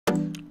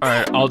All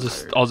right, I'll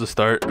just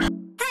start.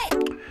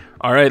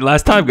 All right,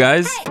 last time,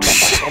 guys.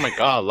 Oh my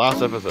god,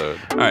 last episode.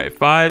 All right,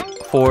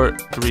 5, 4,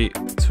 3,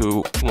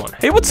 2, 1.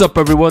 Hey, what's up,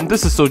 everyone?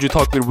 This is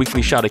SojuTalk, your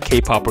weekly shot of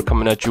K-pop. We're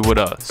coming at you with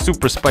a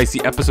super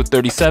spicy episode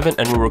 37,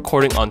 and we're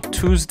recording on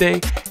Tuesday,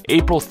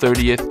 April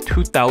 30th,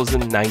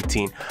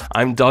 2019.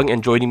 I'm Doug,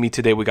 and joining me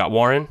today, we got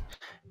Warren.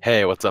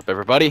 Hey, what's up,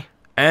 everybody?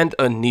 And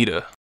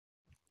Anita.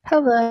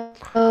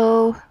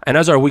 Hello. And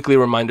as our weekly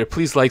reminder,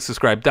 please like,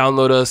 subscribe,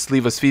 download us,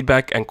 leave us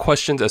feedback and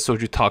questions at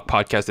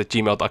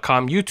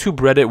SojuTalkPodcast@gmail.com, YouTube,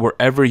 Reddit,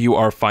 wherever you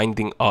are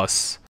finding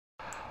us.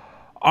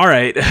 All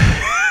right.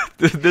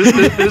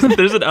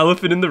 there's an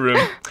elephant in the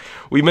room.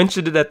 We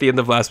mentioned it at the end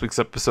of last week's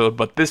episode,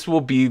 but this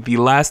will be the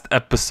last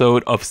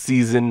episode of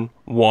season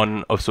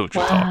 1 of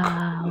SojuTalk.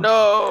 Wow.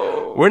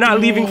 No. We're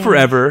not leaving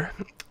forever.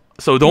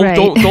 So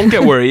don't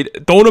get worried.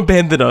 Don't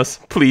abandon us,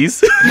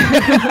 please.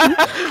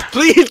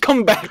 Please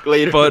come back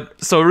later.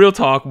 But so real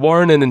talk,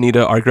 Warren and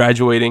Anita are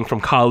graduating from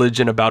college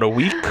in about a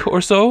week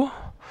or so.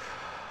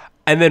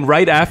 And then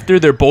right after,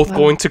 they're both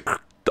going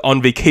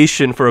on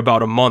vacation for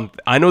about a month.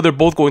 I know they're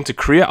both going to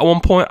Korea at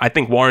one point. I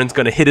think Warren's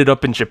going to hit it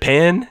up in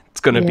Japan.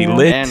 It's going to be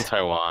lit.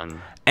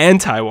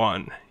 And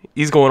Taiwan.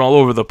 He's going all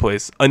over the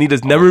place. Anita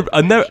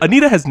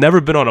has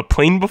never been on a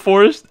plane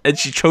before, and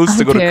she chose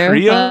to go to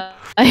Korea.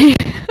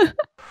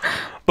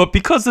 But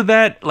because of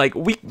that, like,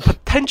 we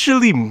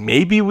potentially,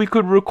 maybe we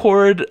could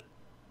record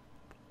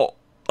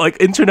like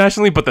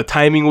internationally, but the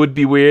timing would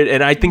be weird.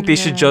 And I think they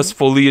should just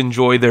fully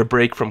enjoy their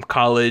break from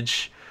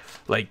college.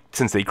 Like,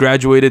 since they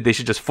graduated, they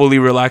should just fully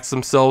relax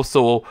themselves.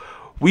 So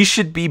we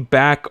should be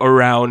back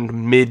around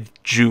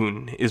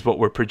mid-June is what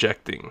we're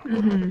projecting.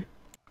 Mm-hmm.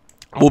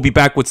 We'll be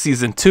back with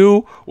season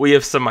 2. We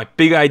have some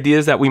big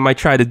ideas that we might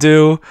try to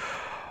do.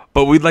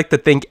 But we'd like to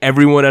thank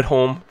everyone at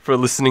home for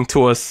listening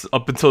to us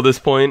up until this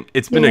point.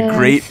 It's been a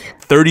great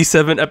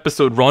 37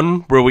 episode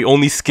run where we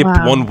only skipped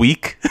 1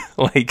 week.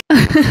 Like,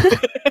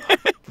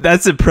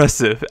 that's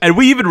impressive. And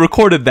we even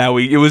recorded that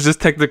week. It was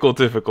just technical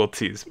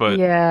difficulties. But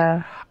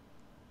yeah,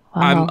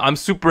 wow. I'm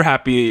super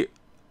happy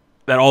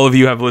that all of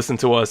you have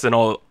listened to us and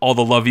all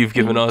the love you've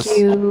given us.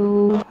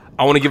 You.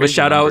 I want to give a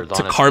shout out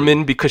to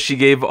Carmen because she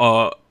gave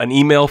an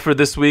email for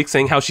this week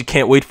saying how she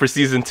can't wait for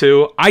season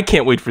 2. I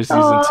can't wait for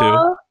season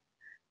 2.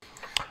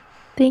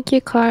 Thank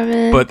you,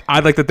 Carmen. But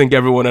I'd like to thank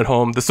everyone at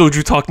home, the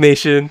Soju Talk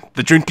Nation,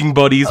 the Drinking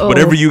Buddies,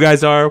 whatever you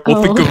guys are.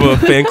 We'll think of a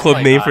fan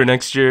club name for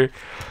next year.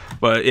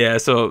 But yeah,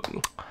 so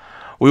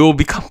we will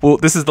be.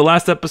 This is the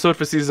last episode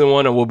for season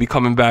 1, and we'll be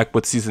coming back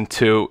with season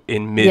 2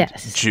 in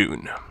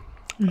mid-June.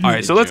 Yes. All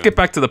right, so let's get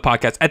back to the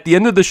podcast. At the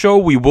end of the show,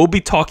 we will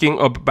be talking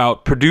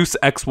about Produce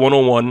X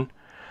 101.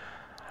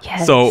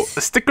 Yes. So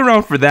stick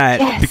around for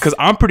that because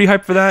I'm pretty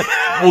hyped for that.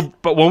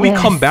 But when we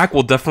come back,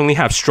 we'll definitely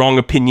have strong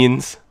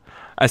opinions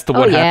as to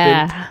what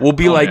happened. We'll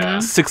be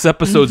 6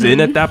 episodes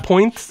in at that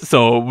point,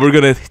 so we're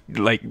gonna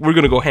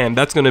go ham.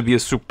 That's gonna be a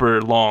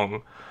super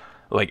long,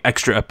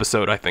 extra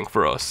episode, I think,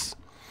 for us.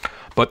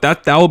 But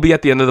that will be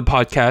at the end of the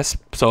podcast.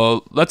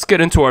 So let's get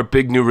into our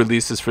big new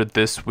releases for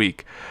this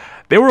week.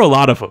 There were a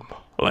lot of them,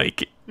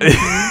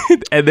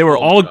 and they were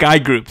all guy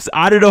groups.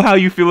 I don't know how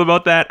you feel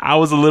about that. I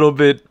was a little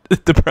bit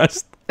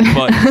depressed,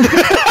 but.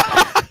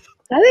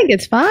 I think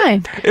it's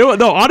fine.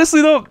 No,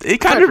 honestly though,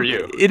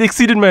 it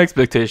exceeded my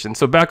expectations.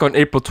 So back on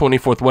April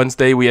 24th,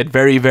 Wednesday, we had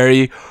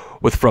Verivery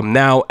with From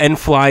Now,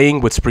 N.Flying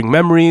with Spring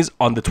Memories.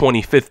 On the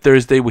 25th,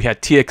 Thursday, we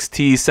had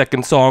TXT's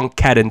second song,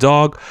 Cat and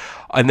Dog.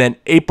 And then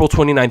April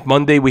 29th,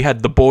 Monday, we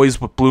had the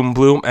Boyz with Bloom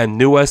Bloom and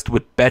Newest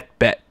with Bet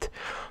Bet.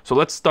 So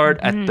let's start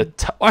at the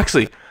top.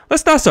 Actually,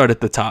 let's not start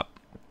at the top.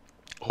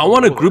 I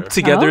want to group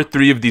together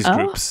 3 of these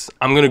groups.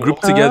 I'm going to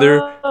group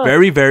together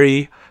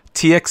Very,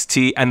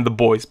 TXT, and the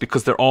Boyz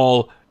because they're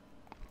all.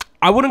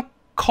 I wouldn't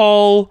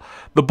call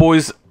the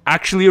Boyz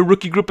actually a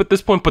rookie group at this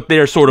point, but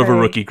they're sort of a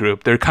rookie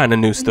group. They're kind of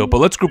new still, but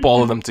let's group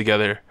all of them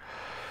together.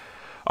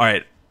 All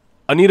right,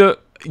 Anita,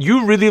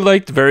 you really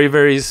liked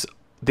Verivery's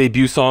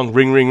debut song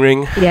 "Ring Ring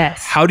Ring."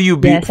 Yes. How do you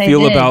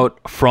feel about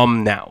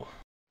From Now?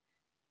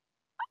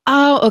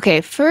 Oh,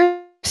 okay.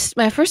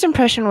 My first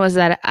impression was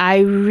that I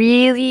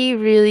really,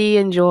 really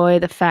enjoy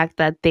the fact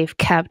that they've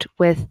kept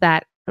with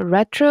that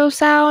retro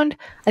sound.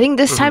 I think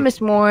this time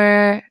it's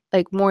more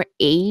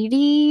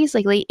 80s,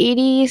 late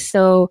 80s.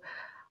 So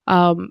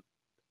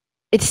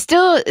it's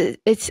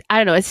I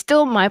don't know, it's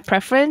still my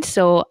preference.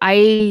 So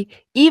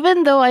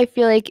even though I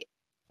feel like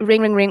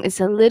Ring Ring Ring is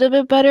a little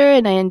bit better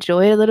and I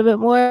enjoy it a little bit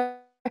more,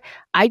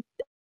 I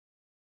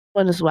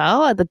one as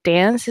well. The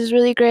dance is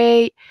really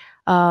great.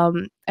 I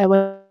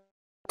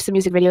watched the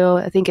music video.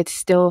 I think it's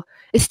still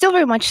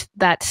very much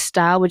that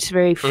style, which is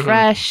very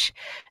fresh.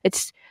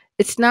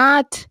 It's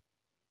not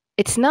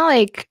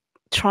like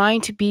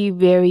trying to be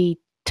very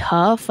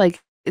tough.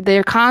 Like,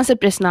 their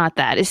concept is not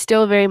that. It's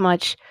still very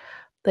much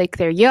like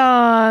they're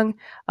young,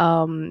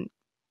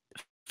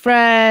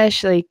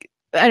 fresh. Like,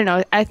 I don't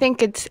know. I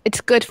think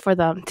it's good for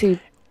them to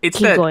keep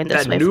going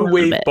this way. It's that new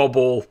wave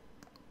bubble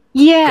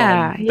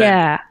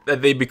that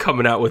they be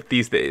coming out with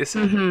these days.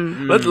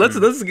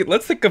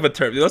 Let's think of a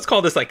term. Let's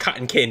call this like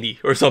cotton candy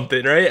or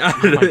something, right? I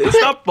don't know. It's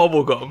not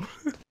bubble gum.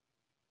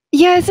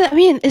 Yeah, I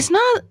mean, it's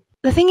not.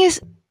 The thing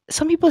is,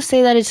 some people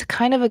say that it's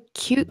kind of a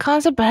cute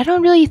concept, but I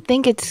don't really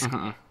think it's.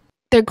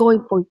 They're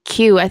going for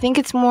cute. I think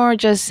it's more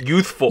just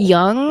Youthful.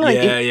 young. Like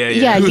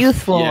Yeah.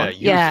 Youthful. Yeah,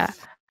 Yeah.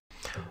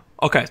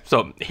 Okay,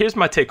 so here's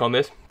my take on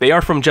this. They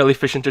are from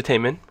Jellyfish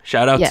Entertainment.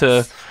 Shout out Yes.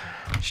 to...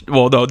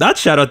 Well, no, not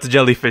shout out to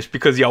Jellyfish,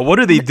 because, yo, what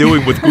are they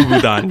doing with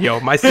Gugudan? Yo,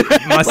 my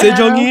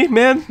Sejongyi,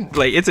 man,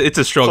 like, it's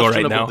a struggle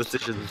right now.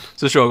 Decisions.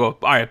 It's a struggle.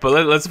 All right,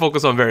 but let's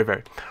focus on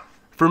Verivery.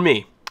 For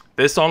me,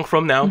 this song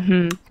From Now,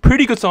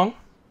 pretty good song.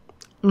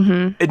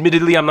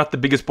 Admittedly, I'm not the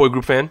biggest boy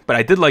group fan, but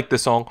I did like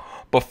this song.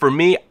 But for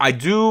me, I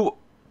do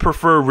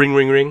prefer Ring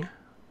Ring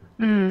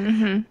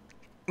Ring.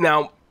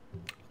 Now,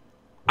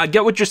 I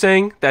get what you're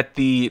saying, that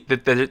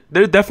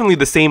they're definitely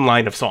the same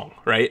line of song,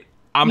 right?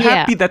 I'm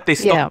happy that they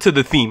stuck to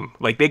the theme.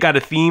 Like, they got a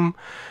theme.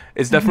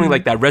 It's definitely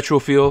like that retro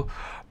feel.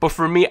 But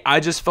for me,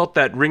 I just felt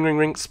that Ring Ring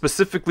Ring,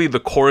 specifically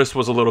the chorus,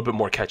 was a little bit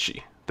more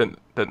catchy than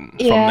From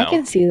Now. I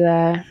can see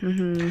that.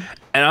 And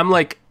I'm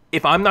like,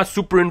 if I'm not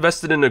super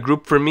invested in a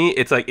group, for me,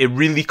 it's like it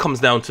really comes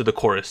down to the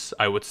chorus,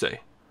 I would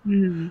say.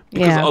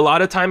 Because a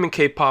lot of time in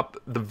K-pop,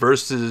 the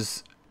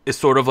verses is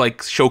sort of like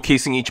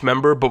showcasing each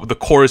member, but the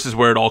chorus is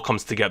where it all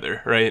comes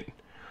together, right?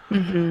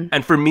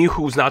 And for me,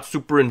 who's not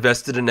super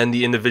invested in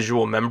any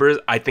individual members,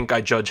 I think I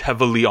judge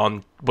heavily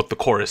on what the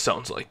chorus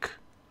sounds like.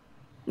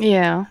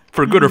 Yeah.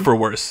 For good or for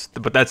worse,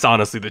 but that's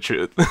honestly the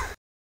truth.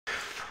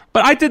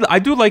 But I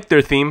do like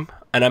their theme,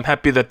 and I'm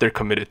happy that they're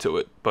committed to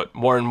it. But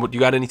Warren, you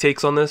got any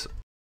takes on this?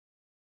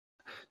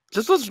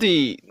 This was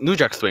the New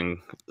Jack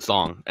Swing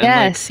song. And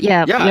Yes.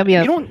 Like,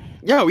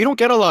 Yep. we don't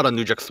get a lot of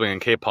New Jack Swing in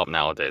K-pop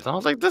nowadays. And I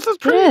was like, this is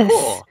pretty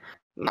cool.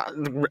 Not,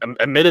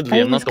 admittedly,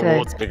 I'm not the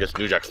world's biggest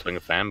New Jack Swing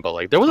fan, but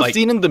like there was a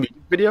scene in the music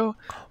video.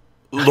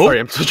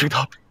 Sorry, I'm switching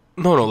topic.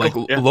 No, like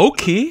low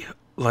key,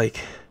 like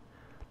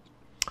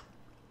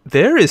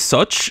there is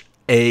such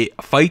a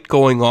fight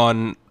going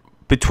on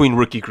between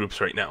rookie groups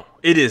right now.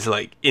 It is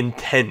like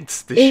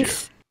intense this year.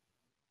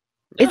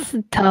 It's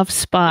a tough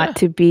spot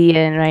to be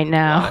in right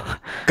now.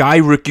 Guy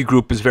rookie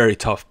group is very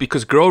tough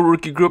because girl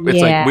rookie group,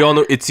 it's like we all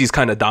know ITZY's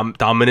kind of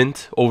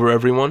dominant over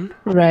everyone.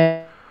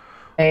 Right.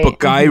 But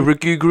guy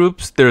rookie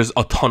groups, there's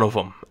a ton of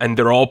them, and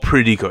they're all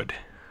pretty good.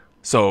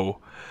 So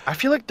I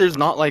feel like there's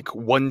not like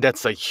one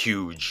that's like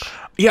huge.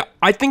 Yeah,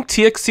 I think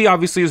TXT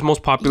obviously is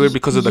most popular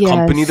because of the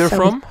company they're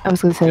from. I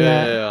was gonna say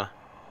that. Yeah.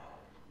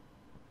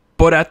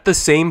 But at the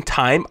same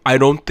time, I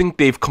don't think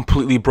they've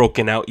completely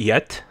broken out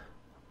yet.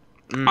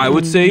 I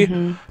would say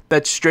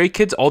that Stray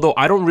Kids, although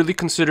I don't really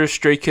consider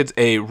Stray Kids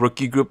a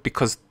rookie group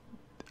because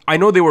I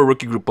know they were a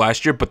rookie group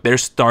last year, but they're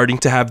starting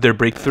to have their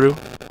breakthrough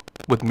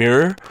with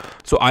Mirror.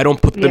 So I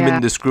don't put them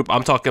in this group.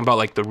 I'm talking about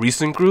like the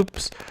recent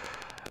groups.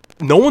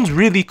 No one's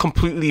really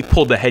completely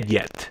pulled ahead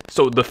yet.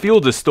 So the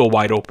field is still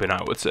wide open,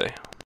 I would say.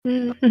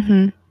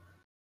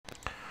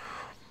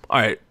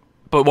 All right.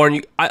 But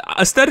Warren,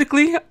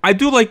 aesthetically, I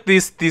do like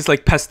these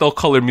like pastel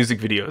color music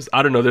videos.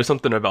 I don't know, there's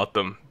something about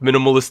them.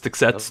 Minimalistic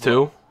sets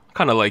too.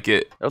 Kind of like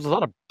it. There was a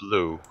lot of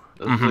blue.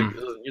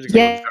 Music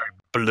video was very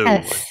blue.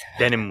 Like,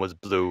 denim was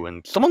blue,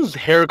 and someone's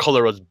hair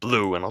color was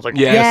blue, and I was like,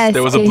 yes,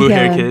 there was a blue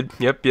hair kid.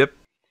 Yep.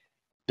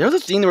 There was a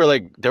scene where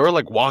like they were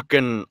like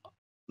walking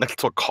next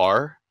to a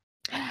car.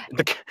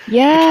 The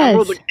camera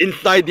was like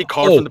inside the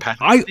car from the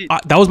passenger seat.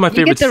 That was my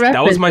favorite.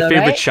 That was my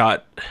favorite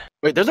shot.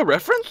 Wait, there's a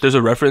reference? There's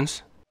a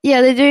reference? Yeah,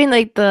 they're doing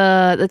like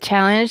the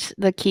challenge,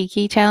 the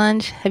Kiki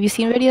challenge. Have you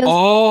seen videos?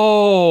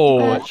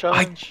 Oh,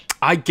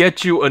 I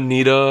get you,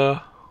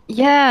 Anita.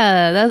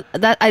 Yeah,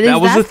 that's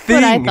was a thing.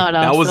 What I thought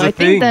of. That was I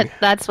think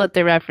that's what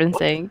they're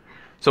referencing.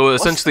 So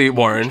essentially,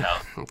 Warren,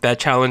 that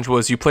challenge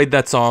was you played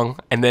that song,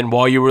 and then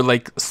while you were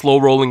like slow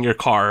rolling your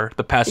car,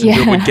 the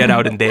passenger would get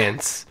out and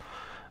dance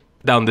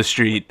down the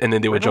street, and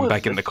then they would jump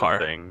back in the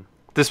car.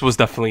 This was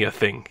definitely a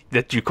thing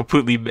that you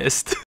completely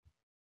missed.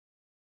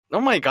 Oh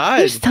my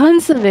god! There's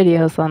tons of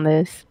videos on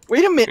this.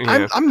 Wait a minute,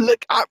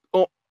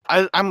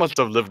 I must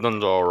have lived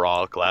under a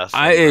rock last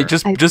summer.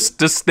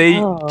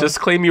 Just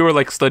claim you were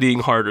like studying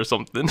hard or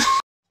something.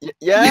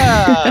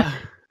 Yeah,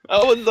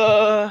 I was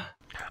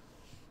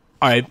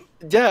All right.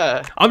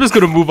 Yeah. I'm just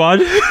gonna move on.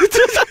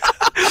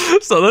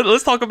 So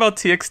let's talk about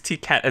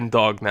TXT Cat and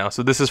Dog now.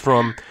 So this is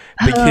from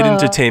Big Hit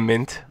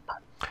Entertainment.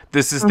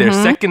 This is their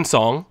second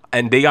song,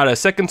 and they got a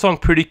second song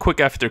pretty quick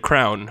after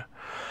Crown.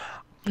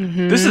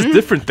 This is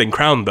different than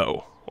Crown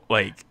though.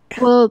 Like,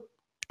 well,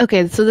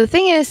 okay, so the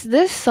thing is,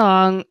 this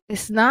song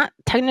is not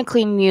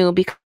technically new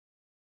because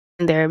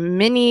their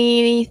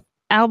mini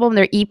album,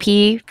 their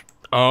EP.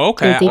 Oh,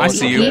 okay. I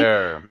see you.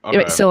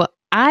 Okay. So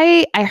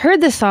I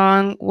heard the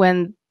song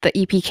when the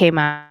EP came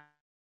out.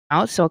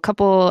 So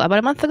about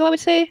a month ago, I would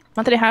say,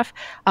 month and a half.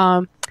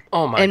 Oh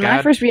my god! And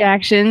my first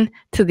reaction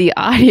to the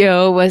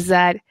audio was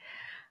that,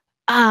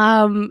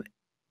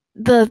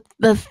 the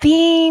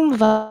theme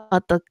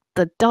about the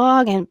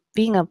dog and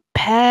being a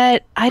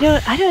pet. I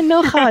don't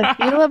know how I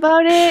feel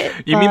about it.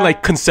 You mean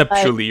like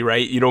conceptually,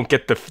 right? You don't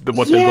get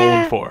what they're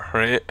going for,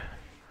 right?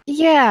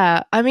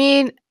 Yeah, I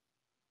mean,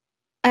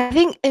 I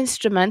think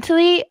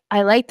instrumentally,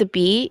 I like the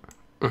beat.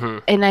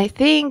 and I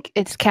think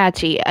it's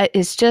catchy.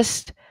 It's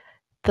just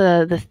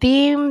the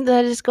theme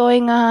that is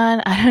going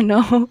on. I don't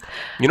know,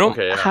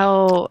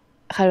 how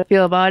to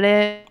feel about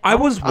it. I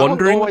was wondering,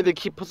 I don't know why they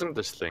keep pushing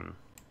this thing.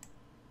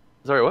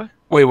 Sorry, what?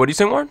 Wait, what are you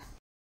saying, Warren?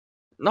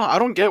 No, I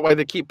don't get why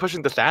they keep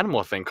pushing this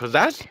animal thing, because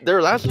that's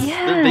their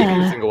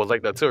debut single was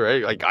like that too,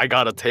 right? Like, I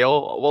got a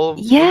tail. Well,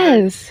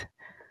 yes,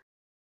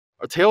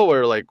 a tail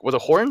where like was a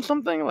horn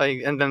something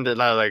like, and then the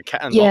like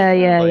cat and dog.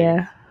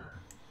 Yeah.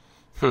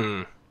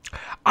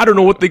 I don't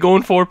know what they're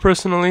going for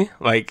personally.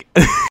 Like,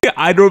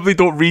 I normally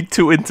don't read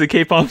too into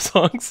K-pop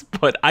songs,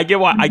 but I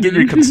get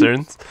your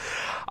concerns.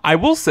 I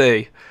will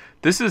say,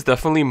 this is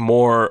definitely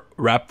more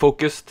rap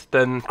focused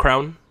than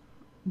Crown.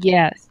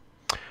 Yes.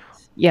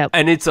 Yep.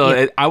 And it's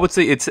I would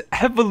say it's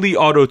heavily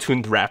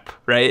auto-tuned rap,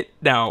 right?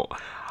 Now,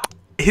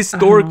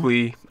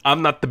 historically,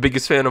 I'm not the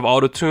biggest fan of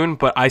auto-tune,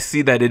 but I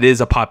see that it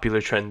is a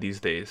popular trend these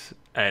days.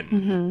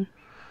 And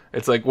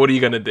it's like, what are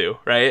you gonna do,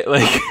 right?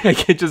 Like, I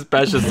can't just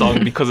bash a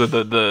song because of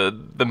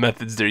the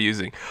methods they're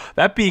using.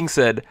 That being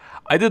said,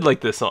 I did like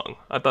this song.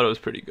 I thought it was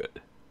pretty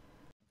good.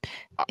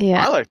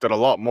 Yeah. I liked it a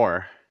lot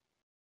more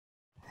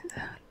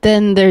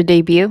than their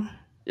debut.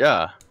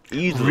 Yeah.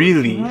 Easily.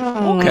 Really?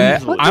 Okay.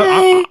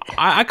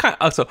 I kind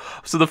of,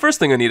 so the first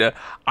thing, Anita,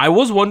 I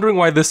was wondering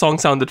why this song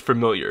sounded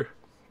familiar.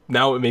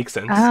 Now it makes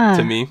sense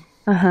to me.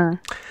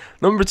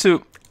 Number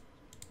two,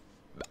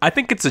 I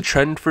think it's a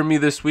trend for me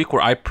this week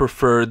where I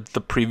preferred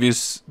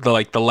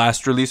the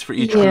last release for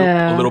each group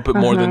a little bit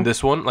more than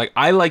this one. Like,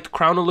 I liked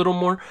Crown a little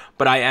more,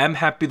 but I am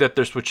happy that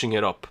they're switching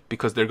it up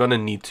because they're gonna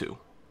need to.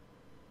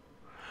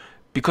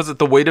 Because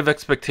the weight of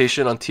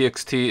expectation on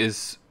TXT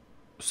is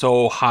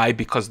so high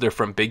because they're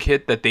from Big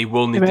Hit that they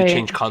will need to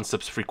change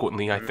concepts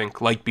frequently, I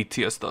think, like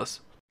BTS does.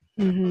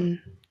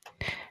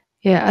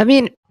 Yeah, I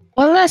mean,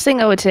 one last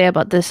thing I would say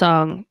about this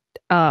song,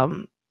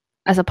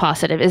 as a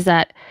positive, is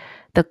that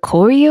the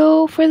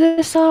choreo for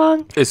this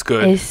song is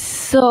good.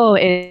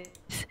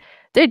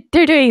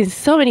 They're doing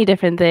so many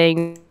different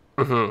things.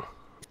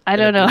 I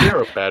don't know. In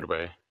a bad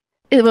way.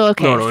 No,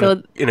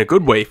 in a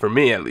good way for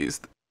me at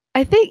least.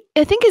 I think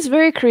it's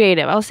very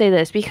creative. I'll say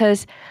this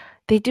because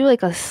they do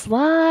like a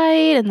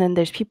slide, and then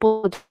there's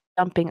people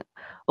jumping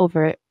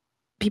over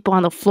people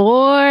on the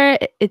floor.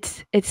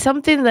 It's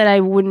something that I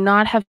would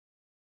not have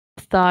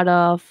thought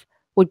of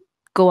would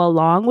go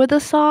along with the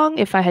song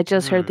if I had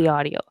just heard the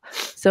audio.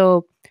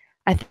 So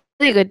I think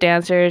really good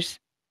dancers.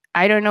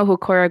 I don't know who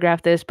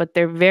choreographed this, but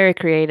they're very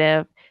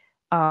creative.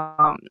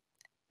 And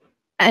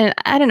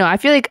I don't know. I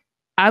feel like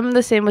I'm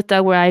the same with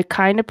Doug, where I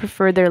kind of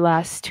prefer their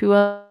last two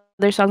other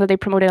songs that they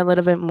promoted a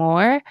little bit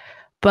more,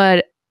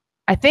 but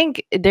I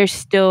think they're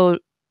still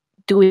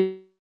doing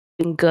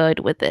good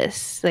with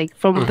this. Like,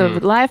 from the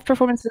live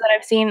performances that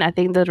I've seen, I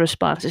think the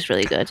response is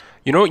really good.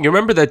 You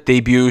remember that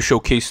debut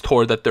showcase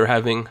tour that they're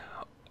having?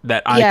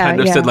 That I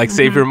kind of said, like,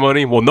 save your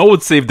money. Well, no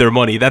one saved their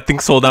money. That thing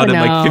sold out in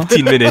like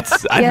 15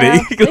 minutes, I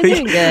think. They're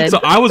doing good. So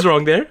I was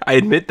wrong there. I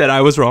admit that I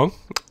was wrong.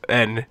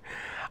 And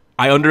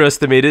I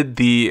underestimated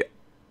the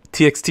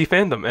TXT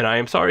fandom, and I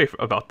am sorry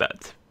about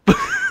that.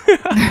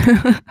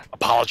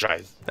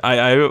 Apologize.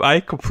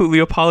 I completely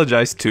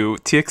apologize to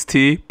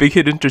TXT, Big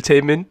Hit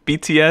Entertainment,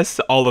 BTS,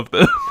 all of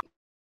them.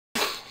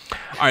 All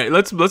right,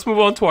 let's move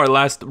on to our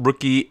last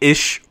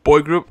rookie-ish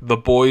boy group, the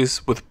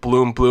Boyz with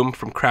Bloom Bloom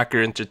from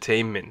Cracker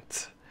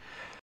Entertainment.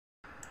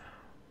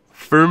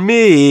 For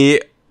me,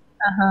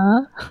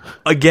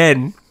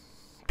 again,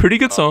 pretty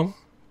good song,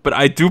 but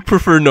I do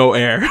prefer No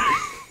Air.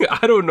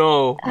 I don't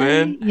know,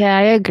 man.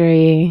 I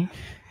agree.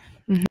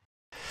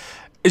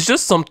 It's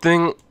just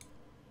something,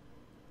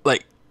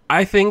 like,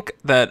 I think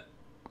that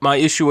my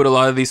issue with a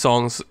lot of these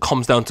songs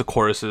comes down to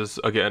choruses,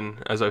 again,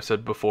 as I've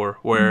said before,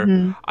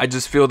 where I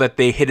just feel that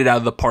they hit it out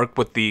of the park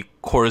with the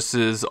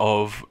choruses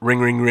of Ring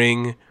Ring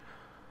Ring,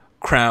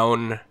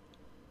 Crown,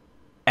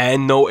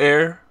 and No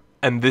Air,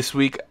 and this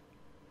week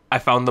I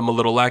found them a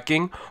little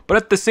lacking. But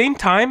at the same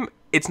time,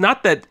 it's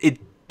not that it,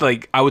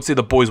 like, I would say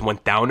the Boyz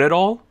went down at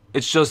all.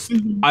 It's just,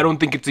 I don't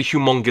think it's a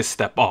humongous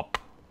step up.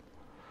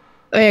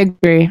 I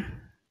agree.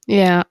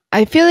 Yeah,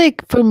 I feel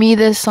like for me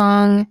this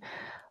song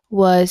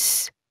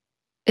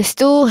it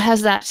still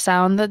has that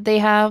sound that they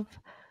have,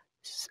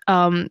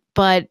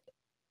 but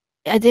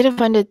I didn't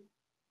find it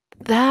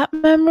that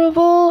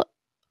memorable.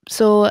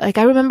 So, like,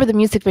 I remember the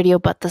music video,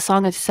 but the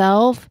song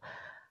itself,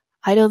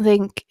 I don't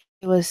think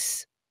it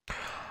was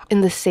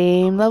in the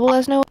same level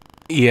as No.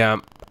 Yeah,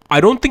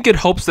 I don't think it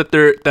helps that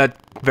that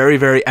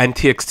Verivery and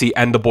TXT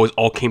and the Boyz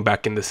all came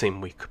back in the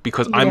same week,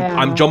 because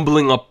I'm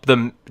jumbling up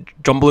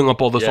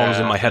all the songs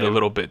in my head a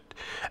little bit.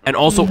 And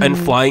also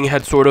N.Flying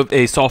had sort of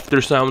a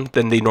softer sound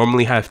than they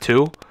normally have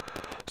too.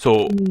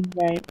 So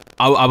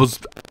I was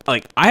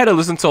like, I had to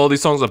listen to all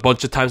these songs a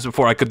bunch of times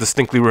before I could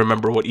distinctly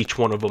remember what each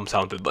one of them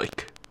sounded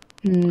like.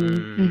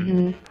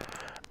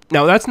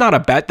 Now that's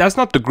not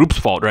the group's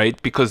fault,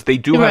 right? Because they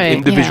do have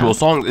individual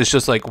songs. It's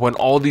just like when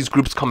all these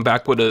groups come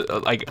back with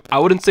like, I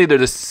wouldn't say they're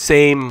the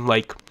same,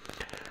 like,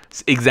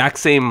 exact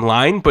same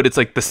line, but it's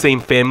like the same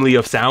family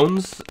of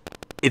sounds.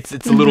 It's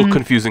a little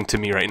confusing to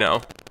me right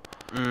now.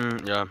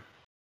 Yeah.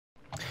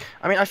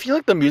 I mean, I feel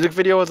like the music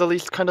video is at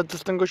least kind of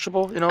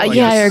distinguishable, you know? Like,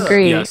 yeah, I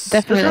agree. yes.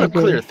 Definitely there's not a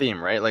agree. clear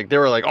theme, right? Like, they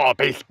were like, oh,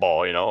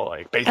 baseball, you know?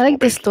 Like, baseball, I like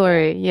the baseball.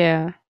 story.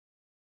 Yeah.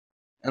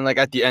 And, like,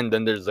 at the end,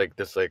 then there's, like,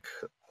 this, like,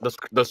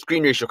 the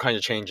screen ratio kind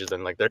of changes,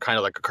 and, like, they're kind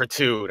of like a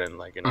cartoon, and,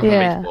 like, you know,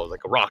 Yeah. baseball is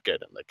like a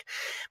rocket, and, like,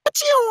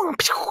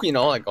 you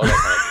know, like, all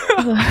that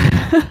kind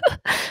of stuff.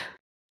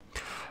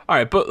 All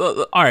right, but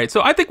all right.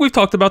 So I think we've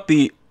talked about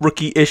the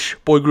rookie-ish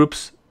boy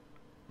groups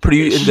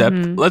pretty in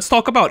depth. Let's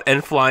talk about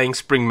N.Flying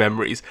Spring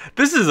Memories.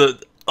 This is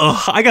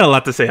I got a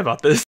lot to say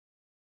about this.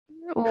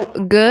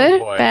 Good?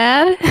 boy.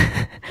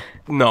 Bad?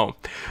 No,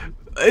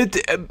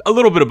 a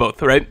little bit of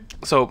both, right?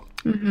 So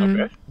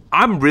Okay.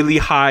 I'm really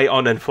high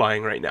on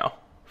N.Flying right now.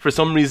 For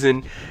some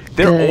reason,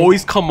 they're Good.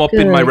 always come up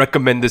in my Good.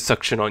 recommended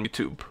section on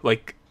YouTube.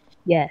 Like,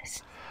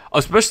 Yes.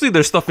 especially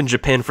their stuff in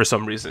Japan for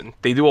some reason.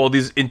 They do all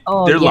these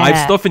Oh, their live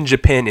yeah. stuff in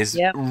Japan is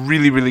Yep.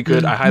 really, really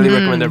good. I highly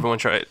recommend everyone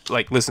try it,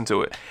 like listen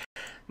to it.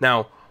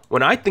 Now,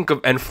 when I think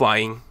of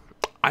N.Flying,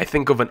 I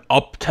think of an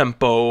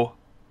up-tempo,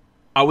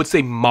 I would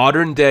say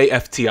modern day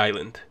FT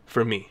Island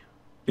for me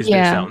is their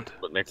Yeah. sound.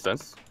 What makes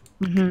sense?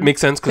 Makes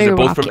sense because Very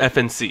they're both from rocky.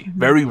 FNC.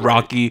 Very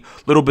rocky,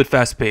 little bit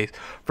fast paced.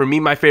 For me,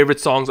 my favorite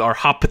songs are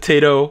Hot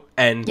Potato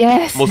and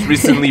Yes. most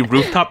recently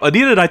Rooftop.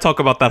 Anita and I talk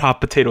about that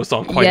Hot Potato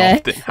song quite Yes,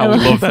 often. I How we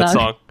love love that that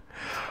song. song.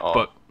 Oh,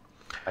 But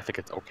I think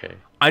it's okay.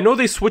 I know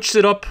they switched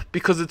it up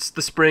because it's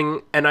the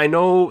spring, and I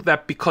know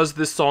that because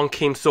this song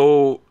came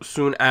so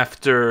soon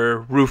after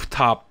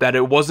Rooftop, that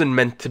it wasn't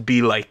meant to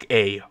be like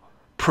a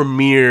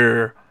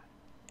premiere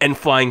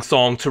N.Flying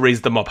song to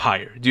raise them up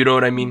higher. Do you know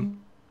what I mean?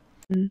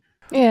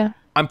 Yeah.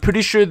 I'm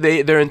pretty sure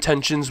their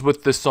intentions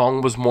with this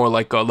song was more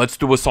like let's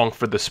do a song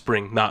for the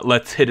spring, not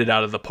let's hit it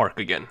out of the park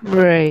again.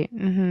 Right.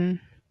 Mm-hmm.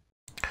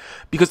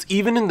 Because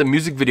even in the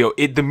music video,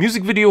 the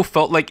music video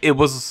felt like it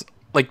was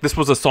like this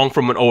was a song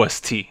from an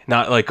OST,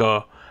 not like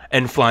a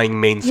N.Flying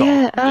main song.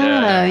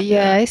 Yeah.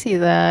 Yeah, I see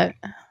that.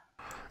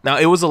 Now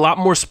it was a lot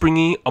more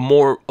springy, a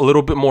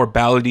little bit more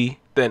ballady,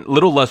 than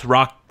little less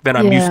rock than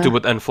I'm used Yeah. to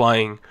with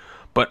N.Flying.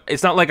 But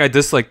it's not like I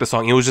disliked the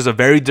song. It was just a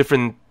very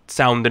different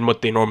sound than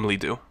what they normally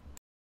do.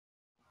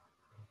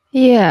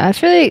 Yeah, I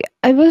feel like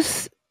I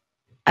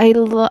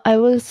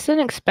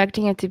wasn't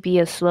expecting it to be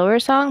a slower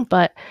song,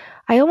 but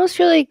I almost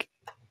feel like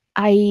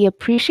I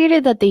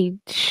appreciated that they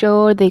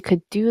showed they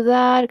could do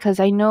that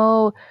because I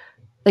know,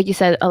 like you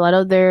said, a lot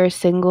of their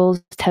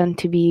singles tend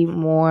to be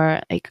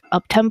more like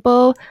up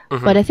tempo,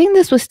 but I think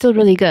this was still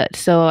really good.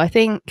 So I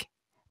think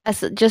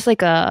as just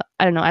like I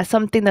don't know, as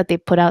something that they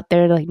put out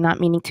there, like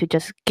not meaning to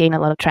just gain a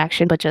lot of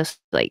traction, but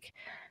just like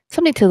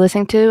something to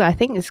listen to, I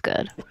think is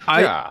good.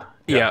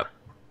 Yeah.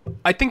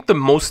 I think the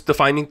most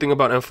defining thing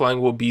about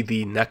N.Flying will be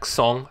the next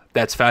song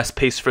that's fast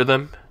paced for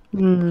them.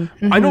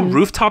 I know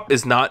Rooftop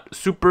is not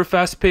super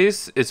fast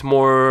paced. It's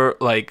more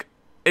like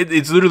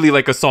it's literally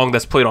like a song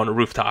that's played on a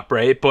rooftop,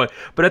 right? But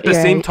at the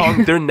same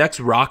time, their next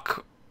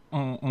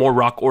more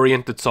rock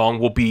oriented song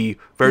will be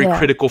very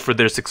critical for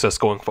their success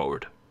going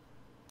forward.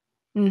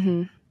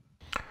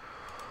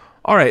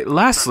 All right,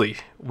 lastly,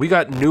 we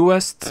got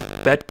Newest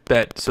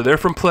Bet. So they're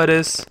from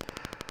Pledis.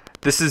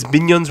 This is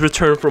Minhyun's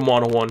return from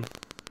 101.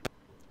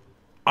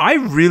 I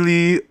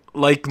really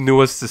like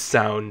Newest's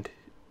sound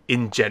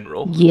in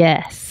general.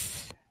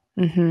 Yes.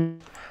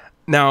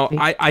 Now,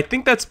 I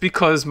think that's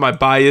because my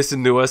bias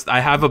in Newest. I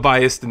have a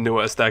bias in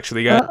Newest,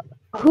 actually.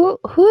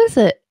 Who is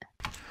it?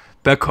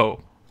 Becco.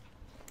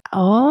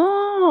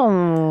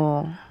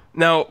 Oh.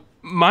 Now,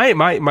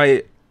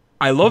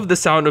 I love the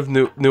sound of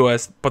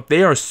Newest, but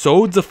they are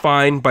so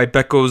defined by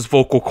Becco's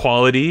vocal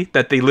quality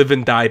that they live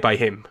and die by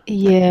him.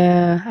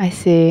 Yeah, I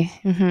see.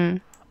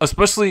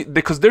 Especially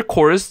because their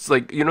chorus,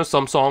 like, you know,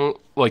 some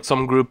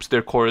groups,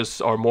 their chorus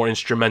are more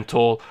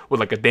instrumental with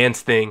like a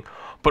dance thing,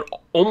 but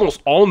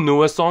almost all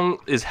Newest song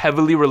is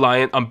heavily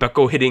reliant on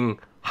Becco hitting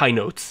high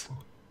notes.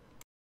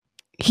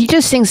 He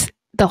just sings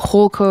the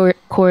whole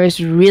chorus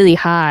really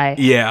high.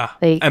 Yeah,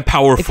 like, and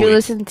powerfully. If you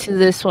listen to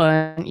this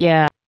one,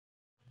 yeah.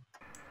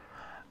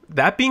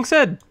 That being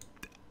said,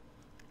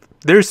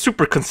 they're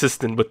super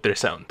consistent with their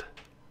sound.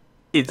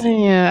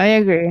 Yeah, I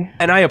agree.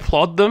 And I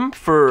applaud them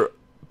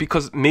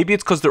because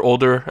they're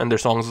older and their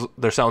sound's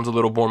a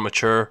little more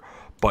mature,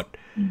 but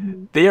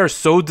they are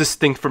so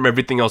distinct from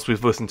everything else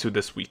we've listened to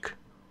this week.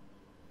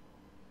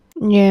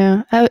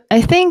 Yeah,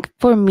 I think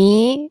for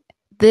me,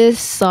 this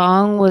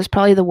song was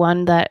probably the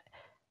one that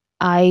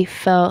I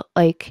felt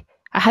like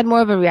I had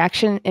more of a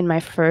reaction in my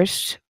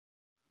first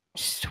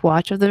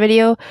watch of the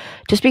video,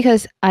 just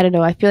because I don't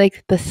know, I feel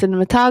like the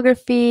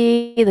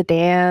cinematography, the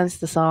dance,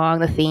 the song,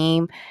 the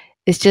theme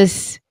is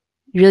just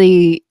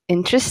really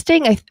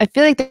interesting. I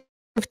feel like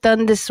they've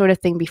done this sort of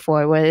thing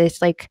before where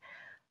it's like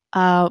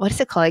what is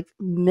it called, like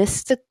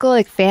mystical,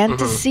 like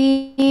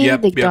fantasy,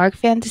 dark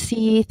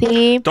fantasy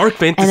theme. Dark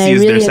fantasy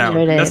is their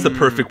sound. That's the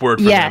perfect word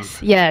for them.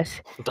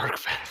 Yes. Dark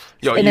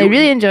fantasy. I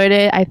really enjoyed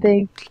it. I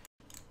think.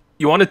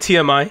 You want a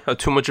TMI,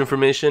 too much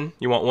information?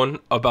 You want one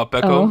about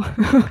Becco?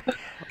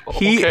 Oh.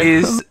 He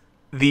is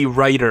the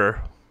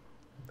writer.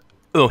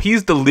 No,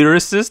 he's the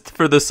lyricist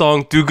for the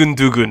song Dugun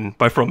Dugun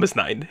by From Is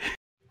 9.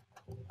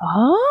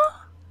 Oh?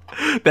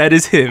 That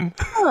is him.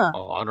 Huh.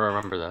 Oh, I don't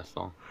remember that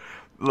song.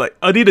 Like,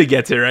 Anita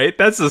gets it, right?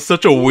 That's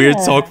such a weird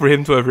song for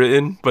him to have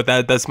written, but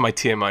that's my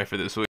TMI for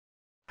this week.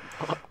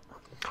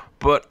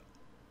 But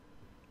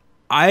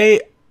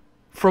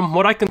from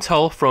what I can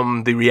tell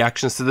from the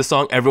reactions to the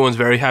song, everyone's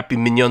very happy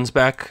Minhyun's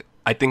back.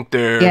 I think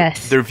their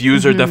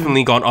views are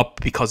definitely gone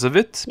up because of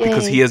it,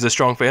 because he has a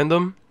strong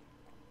fandom.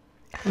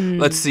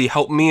 Let's see,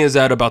 Help Me is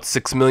at about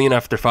 6 million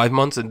after 5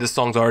 months, and this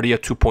song's already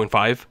at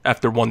 2.5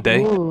 after 1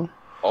 day. Ooh.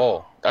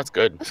 Oh, that's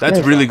good. That's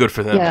really good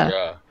for them.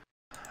 Yeah.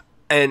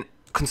 And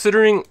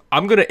considering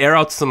I'm going to air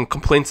out some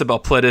complaints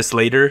about Pledis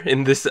later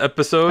in this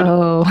episode,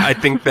 I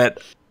think that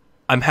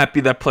I'm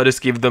happy that Pledis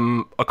gave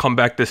them a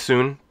comeback this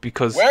soon,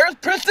 because Where's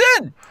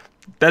Pristin?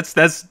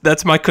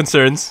 That's my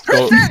concerns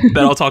that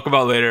I'll talk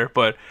about later.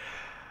 But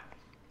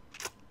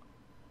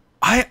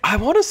I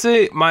want to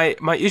say my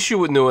issue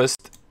with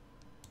Newest,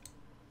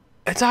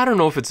 I don't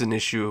know if it's an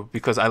issue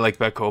because I like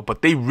Beko,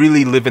 but they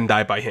really live and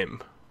die by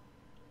him.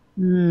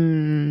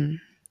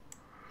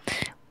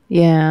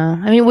 Yeah,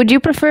 I mean, would you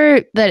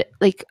prefer that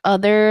like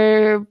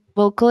other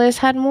vocalists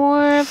had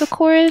more of the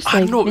chorus?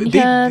 I don't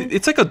know.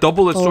 It's like a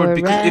double-edged sword,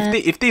 because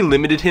if they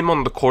limited him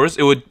on the chorus,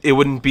 it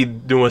wouldn't be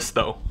Newest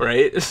though,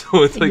 right?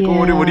 So it's like,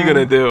 what are you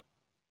gonna do?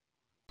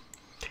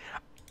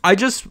 I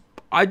just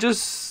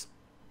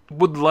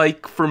would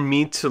like for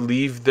me to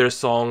leave their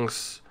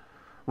songs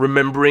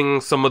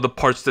remembering some of the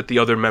parts that the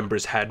other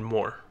members had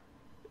more,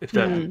 if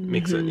that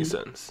makes any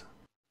sense.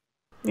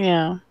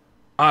 Yeah.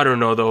 I don't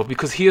know though,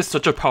 because he has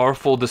such a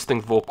powerful,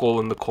 distinct vocal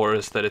in the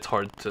chorus that it's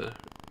hard to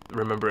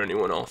remember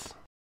anyone else.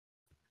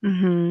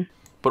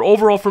 But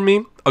overall for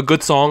me, a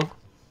good song.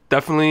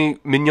 Definitely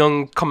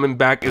Minhyun coming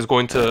back is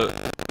going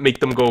to make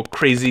them go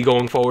crazy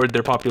going forward,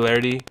 their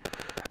popularity.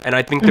 And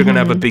I think they're going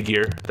to have a big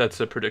year. That's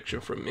a prediction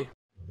from me.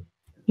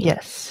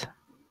 Yes.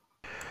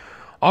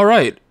 All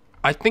right.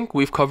 I think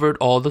we've covered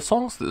all the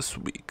songs this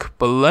week,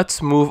 but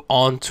let's move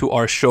on to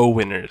our show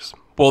winners.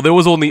 Well, there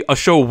was only a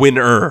show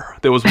winner.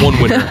 There was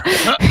one winner.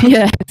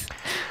 Yes.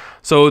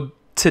 So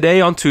today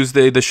on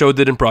Tuesday, the show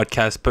didn't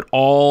broadcast, but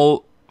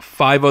all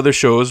 5 other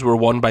shows were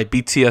won by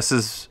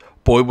BTS's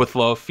Boy With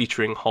Love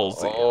featuring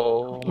Halsey.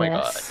 Oh my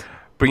god.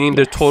 Bringing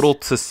their total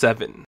to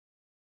 7.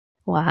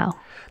 Wow.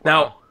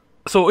 Now,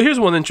 so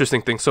here's one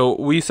interesting thing. So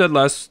we said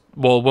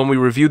when we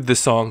reviewed this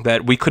song,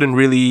 that we couldn't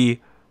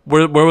really,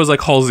 where was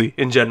like Halsey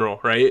in general,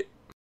 right?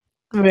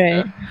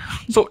 Right.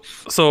 So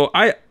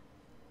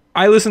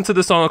I listened to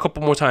the song a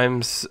couple more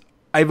times.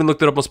 I even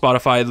looked it up on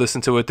Spotify,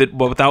 listened to it,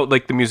 but without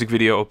like the music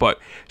video. But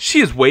she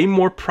is way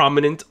more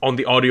prominent on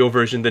the audio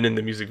version than in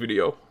the music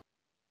video.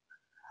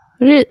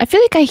 Really? I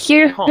feel like I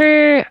hear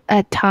her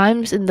at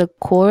times in the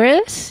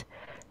chorus.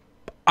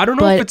 I don't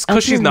know if it's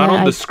because she's not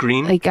on the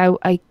screen. Like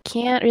I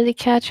can't really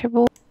catch her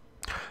voice.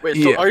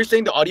 Wait, so are you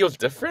saying the audio is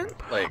different?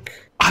 Like,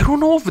 I don't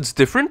know if it's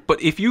different,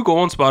 but if you go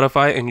on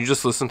Spotify and you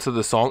just listen to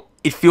the song,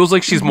 it feels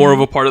like she's more of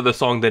a part of the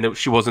song than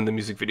she was in the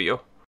music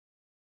video.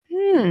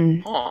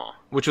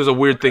 Which was a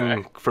weird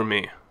thing for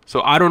me.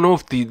 So I don't know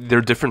if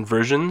they're different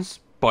versions,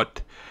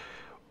 but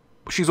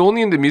she's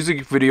only in the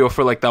music video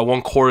for like that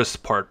one chorus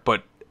part.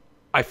 But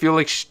I feel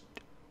like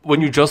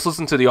when you just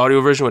listen to the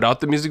audio version without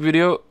the music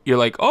video, you're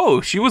like,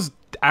 oh, she was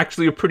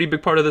actually a pretty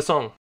big part of the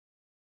song.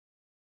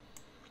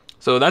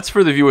 So that's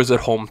for the viewers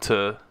at home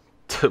to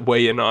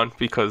weigh in on,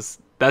 because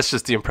that's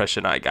just the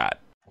impression I got.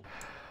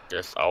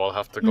 Yes, I will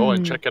have to go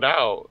and check it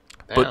out.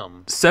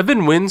 Damn. But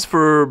 7 wins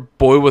for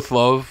Boy With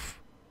Love,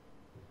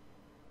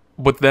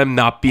 with them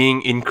not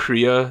being in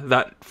Korea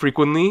that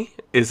frequently,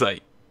 is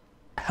like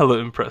hella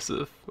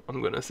impressive,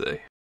 I'm gonna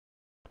say.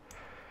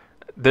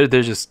 They're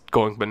just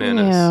going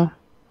bananas. Yeah.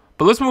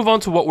 But let's move on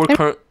to what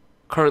we're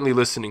currently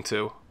listening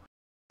to.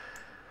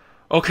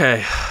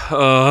 Okay.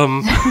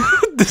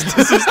 This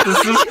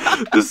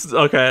is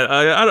okay.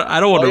 I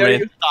don't want to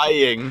rant. Why are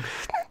you dying?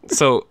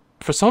 So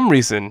for some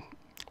reason,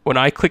 when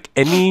I click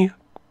any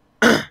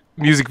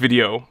music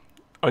video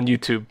on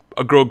YouTube,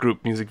 a girl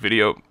group music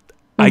video,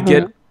 I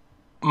get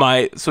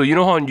so you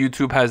know how on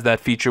YouTube has that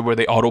feature where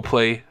they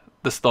autoplay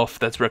the stuff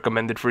that's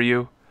recommended for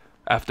you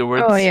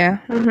afterwards? Oh yeah.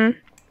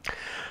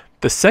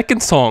 The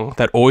second song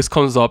that always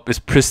comes up is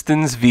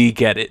Pristin's V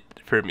Get It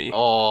for me.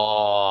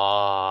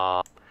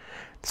 Oh.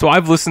 So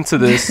I've listened to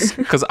this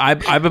because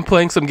I've been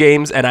playing some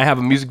games and I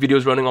have music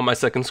videos running on my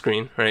second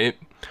screen, right?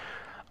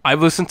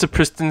 I've listened to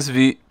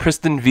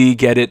Pristin V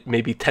Get It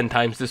maybe 10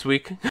 times this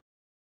week.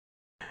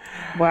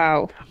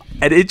 Wow.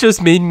 And it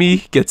just made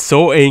me get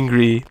so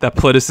angry that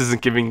Pledis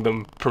isn't giving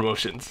them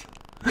promotions.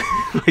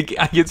 Like,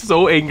 I get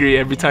so angry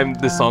every time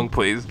this song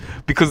plays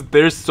because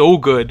they're so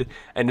good,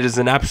 and it is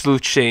an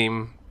absolute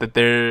shame that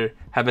they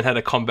haven't had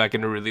a comeback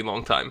in a really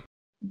long time.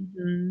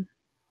 You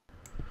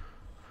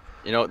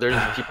know, there's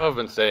people have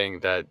been saying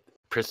that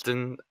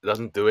Pristin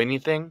doesn't do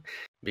anything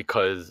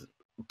because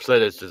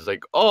Pledis is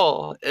like,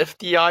 oh, if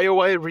the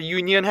IOI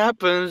reunion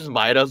happens,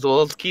 might as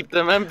well keep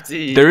them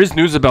empty. There is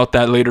news about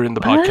that later in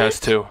the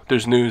podcast too.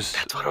 There's news.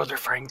 That's what I was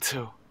referring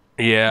to.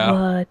 Yeah.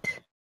 What?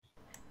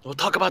 We'll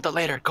talk about that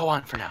later. Go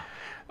on for now.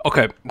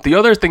 Okay. The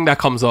other thing that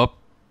comes up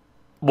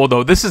Well,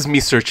 no, this is me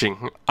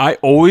searching. I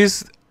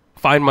always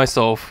find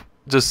myself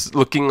just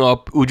looking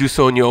up Uju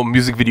Sonyo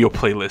music video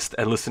playlist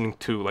and listening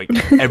to like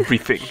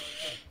everything.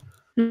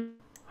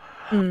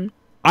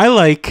 I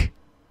like,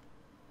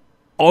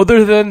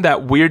 other than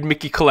that weird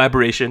Mickey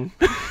collaboration,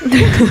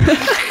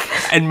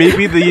 and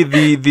maybe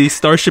the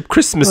Starship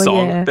Christmas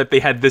song that they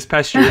had this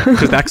past year,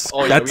 because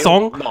that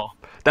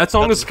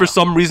song is for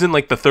some reason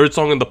like the third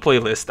song in the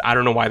playlist. I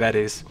don't know why that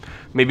is.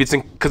 Maybe it's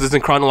because it's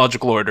in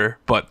chronological order.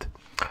 But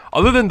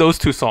other than those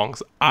two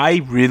songs,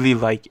 I really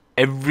like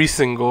every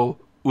single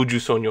Uju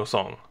Sonyo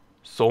song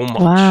so much.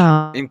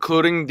 Wow.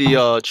 Including the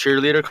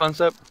cheerleader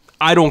concept?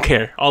 I don't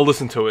care. I'll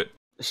listen to it.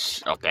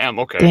 Oh, damn,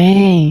 okay.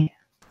 Dang.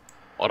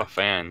 What a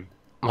fan.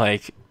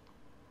 Like,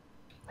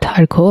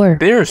 hardcore.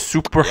 they're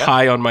super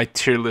high on my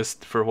tier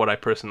list for what I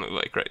personally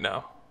like right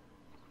now.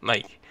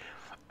 Like,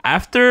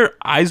 after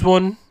Eyes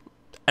One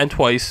and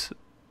Twice,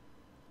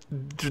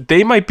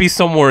 they might be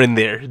somewhere in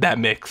there, that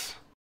mix.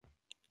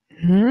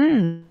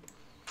 I'm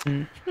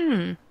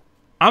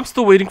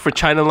still waiting for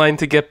China Line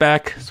to get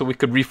back so we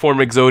could reform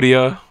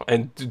Exodia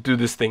and do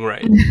this thing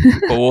right.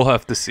 But we'll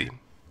have to see.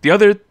 The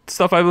other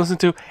stuff I've listened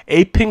to,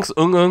 A-Pink's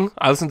Ung Ung.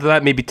 I listened to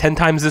that maybe 10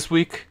 times this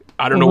week.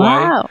 I don't know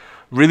why.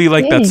 Really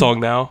like that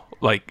song now.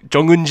 Like,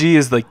 Jung-Eun-ji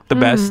is like the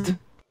best.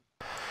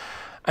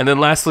 And then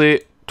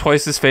lastly,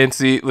 Twice is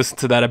Fancy. Listen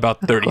to that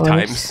about 30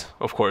 times,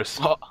 of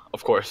course.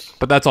 Of course.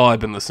 But that's all I've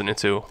been listening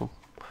to.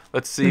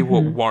 Let's see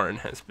what Warren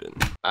has been.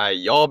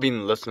 Y'all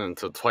been listening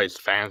to Twice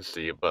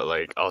Fancy, but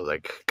like I was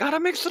like, gotta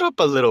mix it up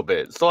a little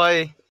bit. So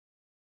I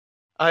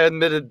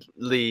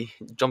admittedly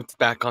jumped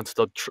back onto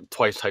the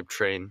Twice hype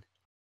train,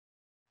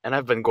 and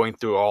I've been going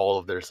through all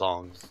of their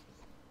songs.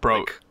 Bro,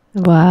 like,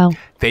 wow.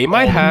 They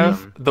might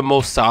have the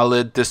most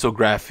solid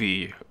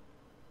discography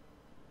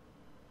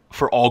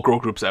for all girl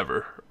groups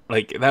ever.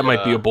 Like, that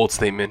might be a bold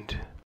statement.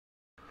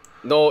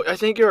 No, I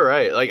think you're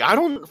right. Like, I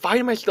don't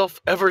find myself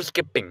ever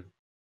skipping.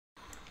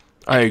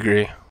 I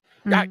agree.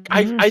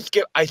 I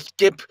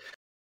skip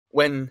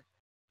when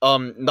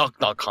Knock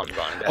Knock comes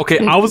on.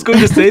 Okay, I was going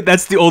to say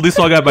that's the only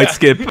song I might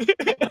skip.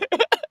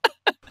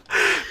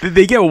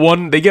 They get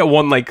one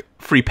like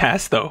free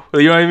pass though.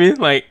 You know what I mean?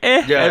 Like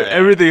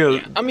everything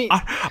else. I mean,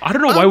 I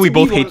don't know why we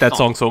both hate that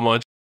song so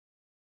much.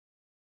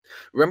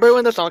 Remember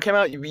when the song came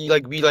out? We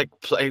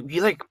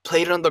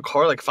played it on the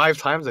car like 5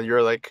 times, and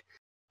you're like,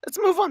 let's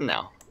move on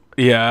now.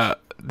 Yeah,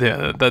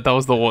 that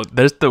was the one.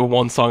 There's the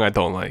one song I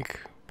don't like.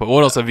 But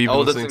what else have you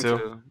been listening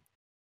to?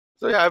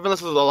 So yeah, I've been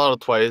listening to a lot of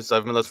Twice.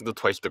 I've been listening to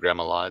Twice-togram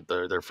a lot.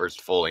 Their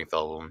first full-length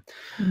album,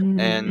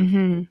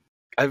 and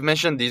I've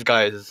mentioned these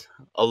guys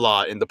a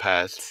lot in the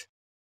past,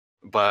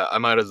 but I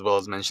might as well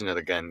as mention it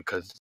again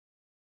because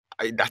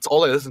that's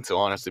all I listen to,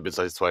 honestly,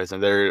 besides Twice.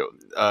 And they're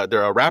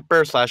a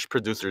rapper /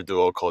 producer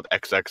duo called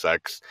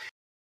XXX.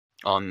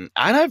 And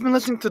I've been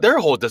listening to their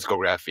whole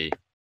discography,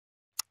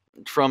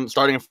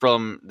 starting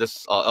from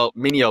this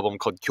mini album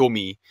called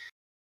Kyomi,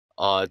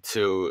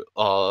 to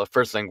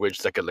first language,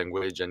 second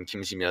language, and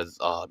Kim Shimya's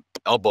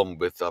album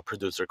with a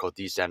producer called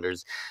D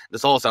Sanders.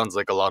 This all sounds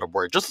like a lot of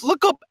work. Just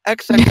look up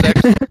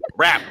XXX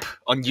rap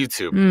on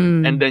YouTube,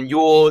 and then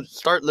you'll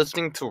start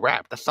listening to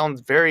rap. That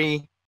sounds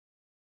very,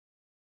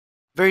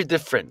 very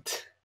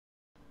different.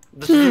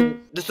 This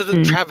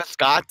isn't Travis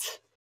Scott.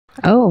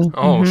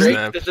 Drake.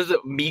 Snap. This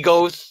isn't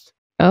Migos.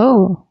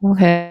 Oh,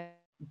 okay.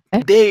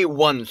 They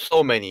won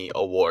so many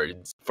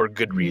awards for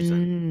good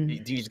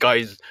reason. These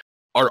guys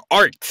are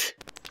art.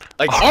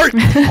 Like art.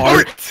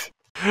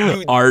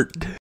 Dude, art.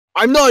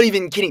 I'm not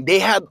even kidding. They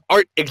had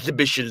art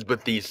exhibitions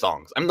with these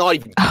songs. I'm not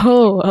even kidding.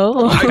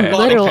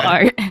 Literal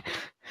art.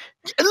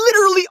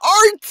 Literally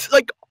art.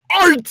 Like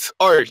art.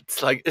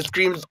 Like it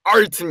screams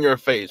art in your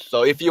face.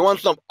 So if you want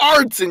some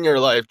art in your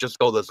life, just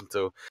go listen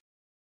to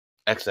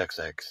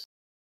XXX.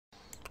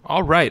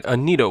 All right,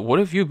 Anita, what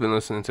have you been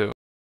listening to?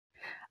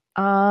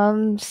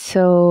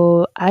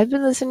 So I've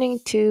been listening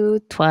to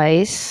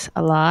Twice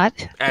a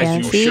lot. As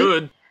you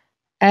should.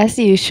 As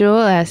usual,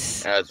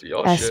 as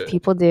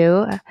people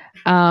do.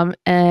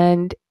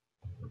 And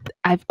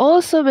I've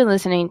also been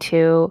listening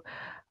to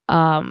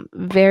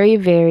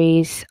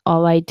Verivery's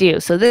All I Do.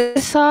 So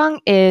this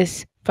song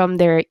is from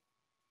their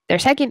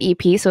second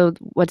EP, so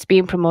what's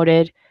being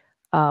promoted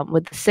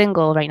with the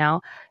single right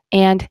now.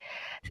 And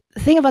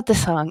the thing about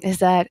this song is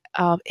that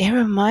it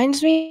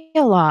reminds me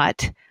a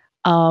lot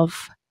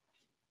of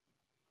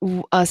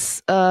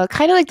us,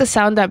 kind of like the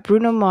sound that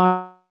Bruno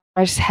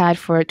Mars had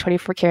for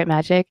 24 Karat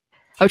Magic.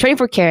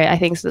 24 Karat, I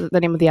think is the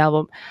name of the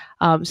album.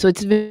 So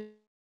it's very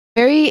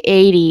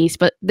 80s,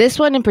 but this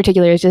one in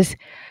particular is just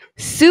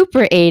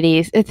super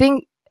 80s. I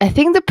think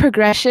the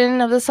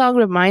progression of the song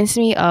reminds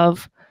me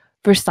of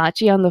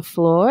Versace on the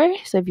Floor.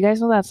 So if you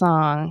guys know that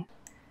song,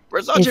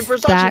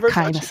 Versace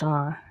kind of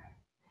song.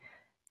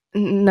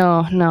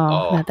 No,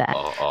 not that.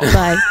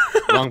 But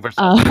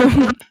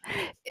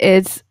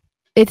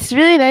it's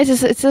really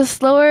nice. It's a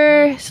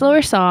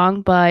slower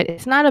song, but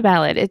it's not a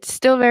ballad. It's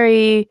still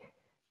very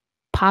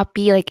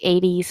poppy, like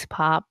 80s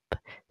pop.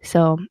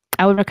 So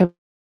I would recommend.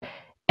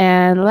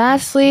 And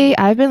lastly,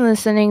 I've been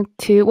listening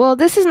to, well,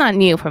 this is not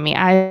new for me.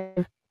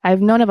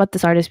 I've known about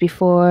this artist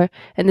before,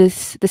 and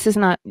this is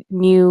not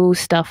new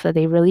stuff that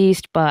they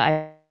released, but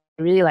I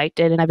really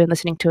liked it, and I've been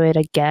listening to it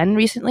again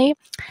recently.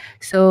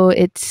 So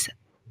it's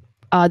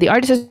the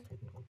artist is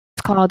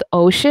called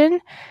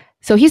Ocean.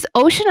 So he's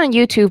Ocean on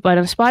YouTube, but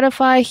on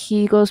Spotify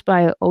he goes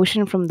by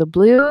Ocean from the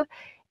Blue.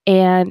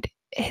 And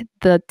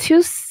the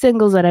two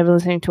singles that I've been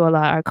listening to a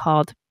lot are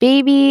called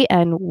Baby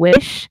and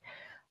Wish.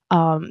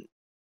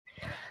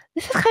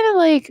 This is kind of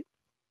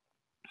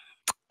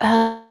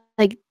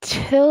like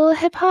chill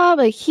hip hop.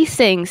 Like he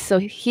sings, so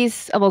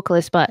he's a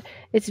vocalist, but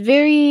it's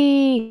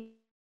very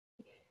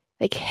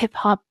like hip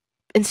hop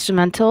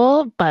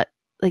instrumental, but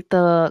like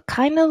the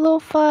kind of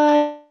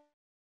lo-fi.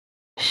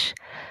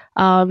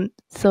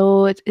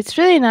 So it's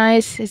really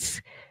nice.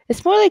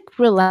 It's more like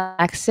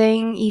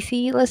relaxing,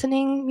 easy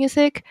listening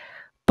music,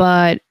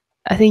 but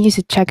I think you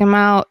should check him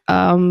out.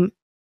 I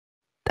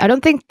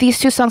don't think these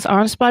two songs are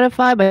on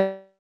Spotify, but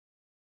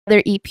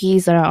other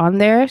EPs that are on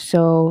there.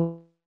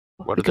 So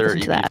what are their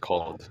EPs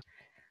called?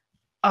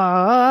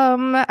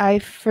 I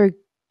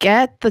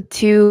forget the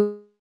two.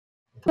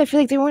 I feel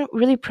like they weren't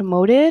really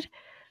promoted,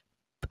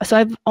 so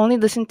I've only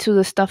listened to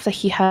the stuff that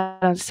he had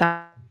on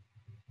Sound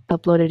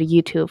uploaded to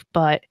YouTube.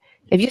 But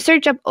if you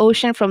search up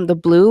Ocean from the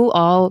Blue,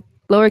 all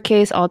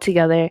lowercase, all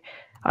together,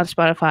 on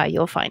Spotify,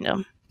 you'll find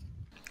them.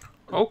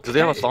 Oh, do they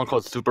have a song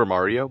called Super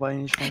Mario by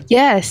any chance?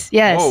 Yes.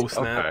 Oh,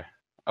 snap.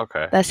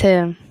 Okay. That's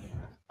him.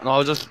 No, I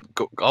was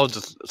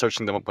just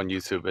searching them up on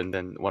YouTube, and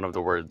then one of the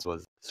words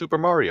was Super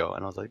Mario,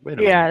 and I was like, wait a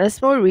minute. Yeah, that's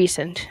more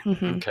recent.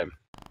 Okay.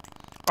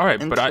 All right,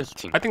 but I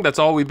think that's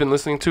all we've been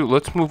listening to.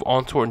 Let's move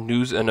on to our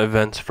news and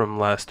events from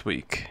last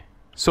week.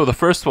 So the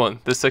first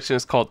one, this section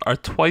is called "Are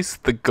Twice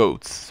the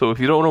Goats?" So if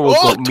you don't know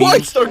what goat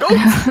means,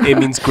 it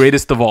means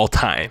greatest of all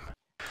time.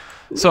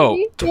 So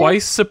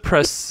Twice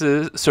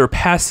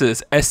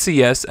surpasses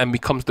SES and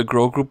becomes the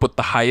girl group with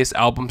the highest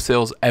album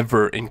sales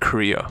ever in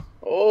Korea.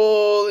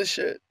 Holy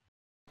shit!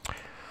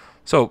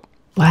 So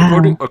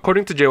wow.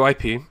 according to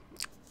JYP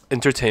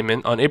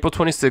Entertainment, on April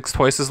 26th,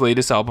 Twice's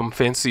latest album,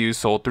 Fancy You,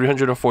 sold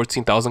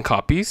 314,000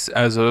 copies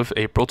as of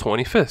April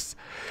 25th.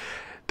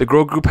 The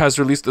girl group has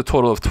released a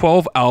total of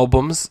 12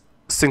 albums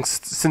since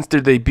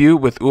their debut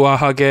with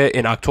우아하게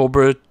in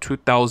October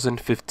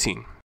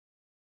 2015.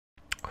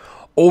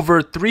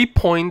 Over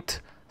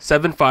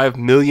 3.75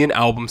 million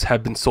albums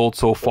have been sold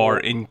so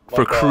far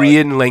for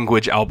Korean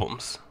language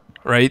albums,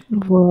 right?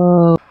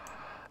 Whoa.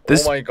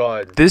 Oh my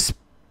god. This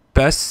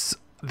bests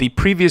the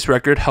previous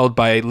record held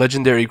by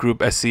legendary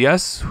group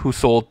SES, who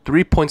sold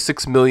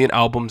 3.6 million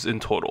albums in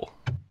total.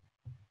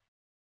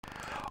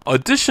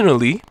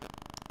 Additionally,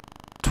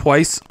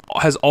 Twice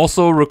has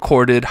also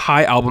recorded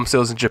high album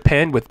sales in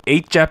Japan, with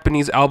 8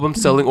 Japanese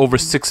albums selling over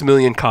 6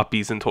 million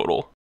copies in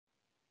total.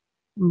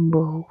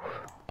 Whoa.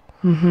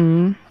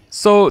 Mm-hmm.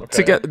 So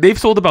they've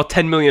sold about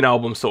 10 million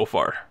albums so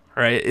far,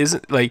 right?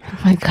 Isn't like?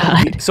 Oh my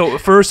god. So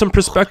for some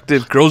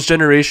perspective, Girls'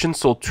 Generation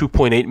sold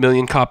 2.8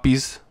 million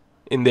copies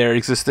in their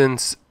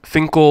existence.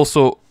 Finkel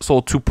sold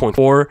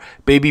 2.4.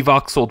 Baby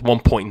Vox sold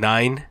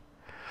 1.9.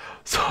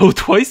 So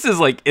Twice is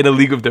like in a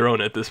league of their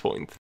own at this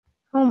point.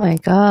 Oh my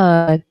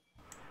god.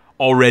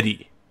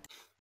 Already.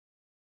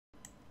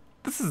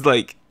 This is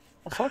like,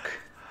 fuck.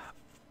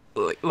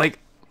 Like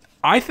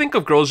I think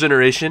of Girls'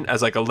 Generation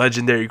as like a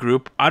legendary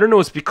group. I don't know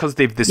if it's because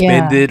they've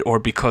disbanded or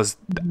because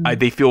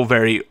they feel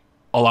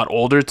a lot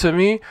older to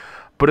me,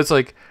 but it's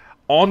like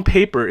on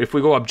paper, if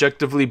we go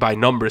objectively by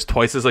numbers,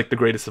 Twice is like the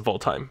greatest of all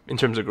time in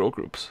terms of girl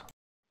groups.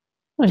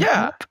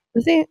 Yeah.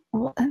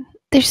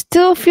 They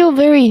still feel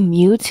very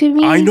new to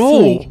me. I know.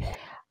 Like,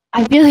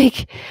 I feel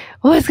like,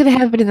 what's going to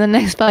happen in the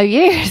next 5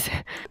 years?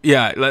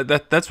 Yeah,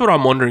 that's what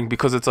I'm wondering,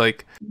 because it's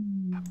like,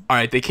 all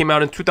right, they came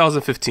out in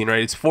 2015,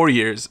 right? It's 4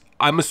 years.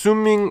 I'm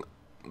assuming...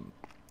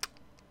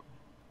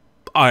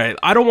 All right,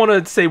 I don't want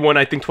to say when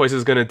I think Twice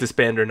is going to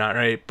disband or not,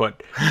 right?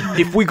 But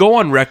if we go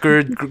on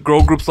record,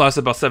 girl groups last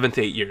about 7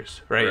 to 8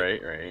 years, right?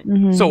 Right.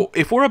 Mm-hmm. So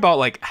if we're about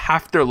like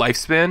half their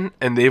lifespan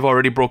and they've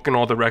already broken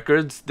all the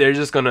records, they're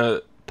just going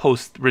to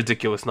post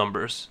ridiculous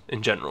numbers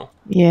in general.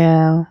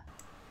 Yeah.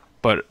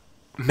 But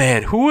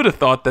man, who would have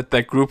thought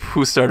that group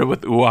who started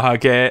with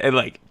우아하게 and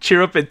like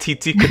Cheer Up and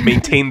TT could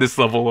maintain this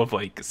level of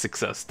like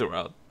success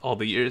throughout all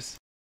the years?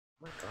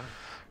 Oh my God.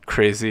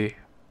 Crazy.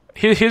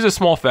 Here's a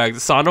small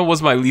fact. Sana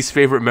was my least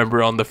favorite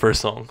member on the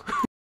first song.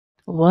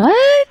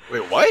 What?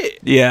 Wait,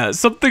 what? Yeah,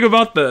 something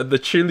about the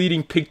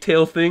cheerleading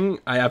pigtail thing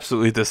I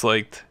absolutely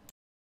disliked.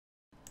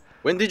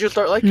 When did you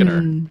start liking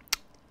her?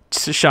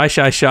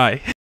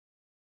 Shy.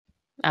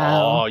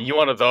 Oh, you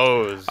one of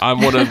those.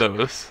 I'm one of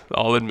those.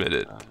 I'll admit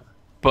it.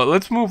 But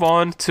let's move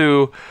on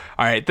to...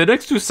 Alright, the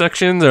next two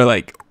sections are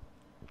like...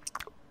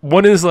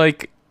 One is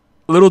like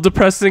a little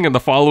depressing and the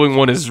following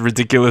one is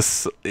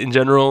ridiculous in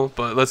general.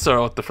 But let's start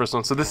out with the first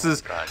one. So this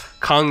is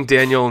Kang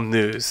Daniel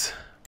news.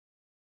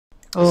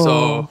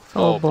 Oh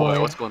boy,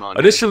 what's going on?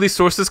 Initially,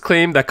 sources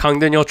claim that Kang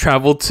Daniel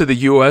traveled to the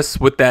US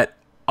with that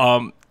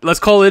let's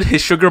call it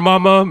his sugar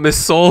mama, Miss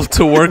Sol,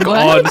 to work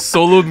on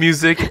solo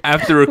music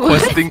after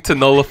requesting to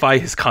nullify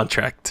his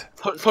contract.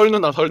 설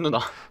누나.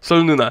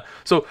 Sol Nuna.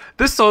 So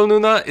this Sol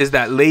Nuna is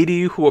that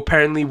lady who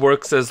apparently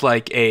works as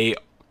like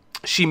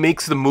she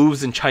makes the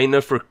moves in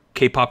China for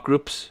K-pop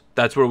groups.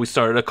 That's where we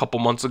started a couple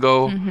months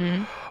ago.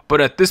 Mm-hmm.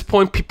 But at this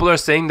point, people are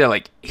saying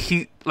that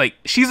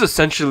she's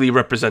essentially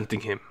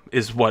representing him,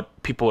 is what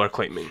people are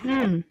claiming.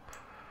 Mm.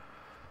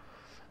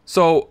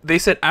 So they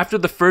said after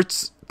the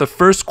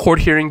first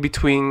court hearing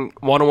between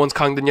 101's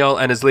Kang Daniel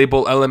and his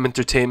label LM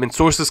Entertainment,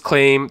 sources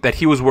claim that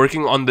he was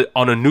working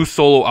on a new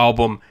solo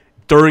album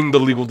during the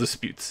legal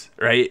disputes,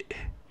 right?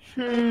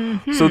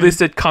 Mm-hmm. So they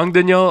said Kang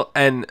Daniel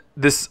and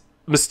this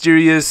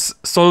mysterious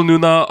Sol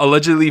Nuna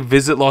allegedly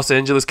visit Los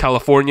Angeles,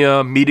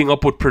 California, meeting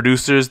up with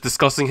producers,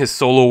 discussing his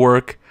solo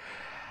work.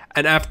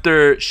 And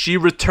after she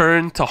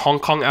returned to Hong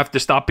Kong after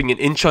stopping in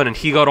Incheon, and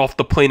he got off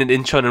the plane in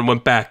Incheon and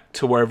went back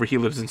to wherever he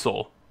lives in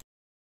Seoul.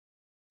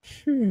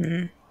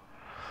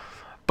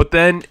 But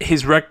then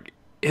his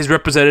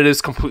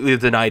representatives completely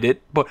denied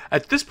it. But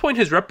at this point,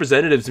 his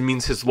representatives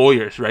means his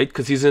lawyers, right?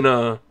 Because he's in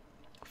a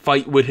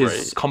fight with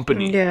his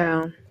company.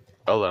 Yeah.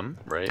 LM,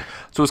 right?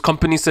 So his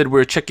company said,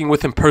 we're checking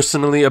with him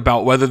personally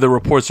about whether the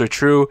reports are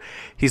true.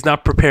 He's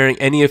not preparing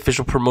any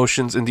official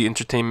promotions in the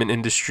entertainment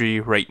industry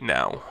right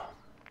now.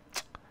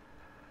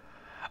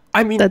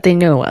 I mean, that they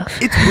know of.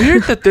 It's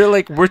weird that they're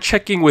like, we're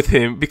checking with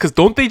him, because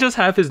don't they just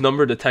have his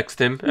number to text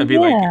him and be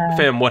like,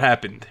 fam, what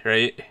happened,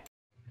 right?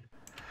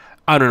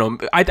 I don't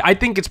know. I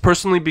think it's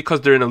personally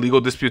because they're in a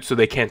legal dispute, so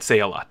they can't say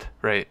a lot,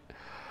 right?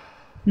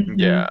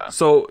 Yeah.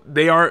 So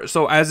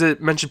as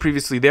it mentioned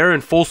previously, they're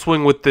in full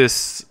swing with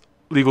this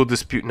legal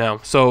dispute now.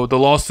 So the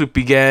lawsuit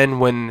began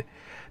when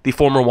the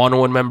former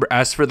 101 member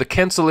asked for the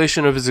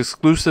cancellation of his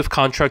exclusive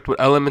contract with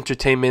LM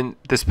Entertainment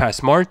this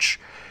past March.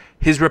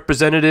 His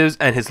representatives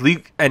and his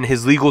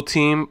legal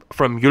team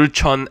from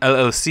Yulchon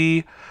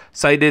LLC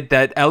cited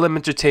that LM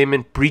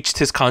Entertainment breached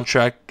his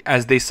contract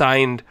as they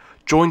signed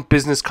joint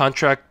business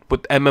contract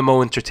with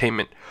MMO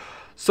Entertainment.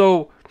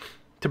 So,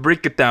 to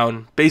break it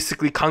down,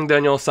 basically Kang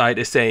Daniel's side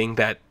is saying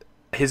that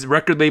his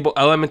record label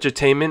LM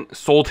Entertainment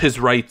sold his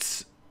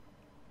rights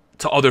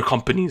to other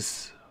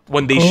companies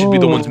when they should be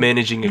the ones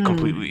managing it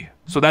completely.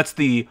 So that's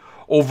the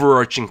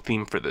overarching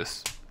theme for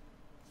this.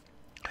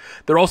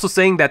 They're also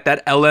saying that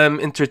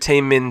LM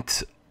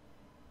Entertainment,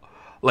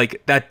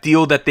 like that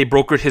deal that they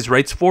brokered his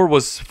rights for,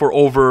 was for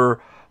over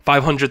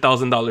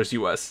 $500,000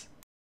 US.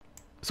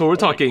 So we're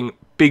talking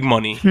big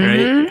money,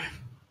 right?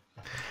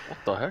 What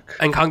the heck?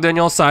 And Kang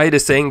Daniel's side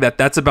is saying that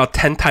that's about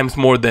 10 times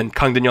more than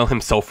Kang Daniel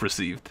himself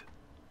received.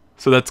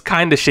 So that's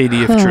kind of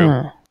shady if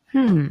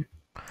true.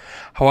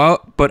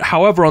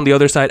 However, on the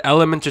other side,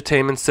 LM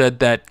Entertainment said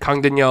that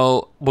Kang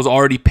Daniel was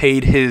already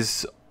paid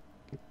his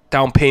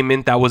down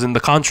payment that was in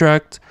the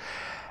contract,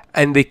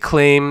 and they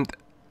claimed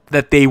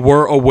that they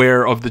were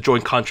aware of the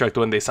joint contract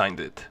when they signed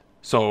it.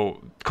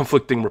 So,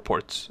 conflicting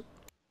reports.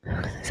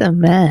 It's a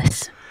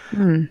mess.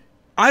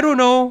 I don't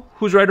know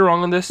who's right or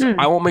wrong on this.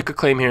 I won't make a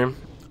claim here,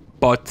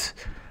 but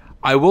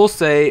I will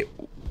say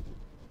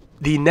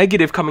the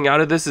negative coming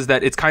out of this is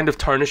that it's kind of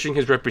tarnishing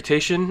his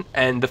reputation,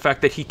 and the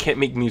fact that he can't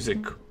make music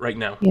right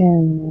now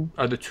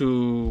are the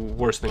two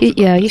worst things.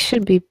 He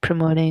should be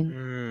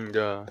promoting.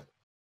 Yeah.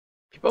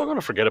 People are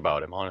gonna forget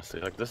about him, honestly.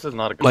 Like, this is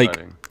not a good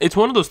thing. It's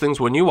one of those things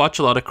when you watch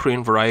a lot of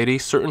Korean variety,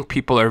 certain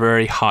people are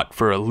very hot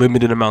for a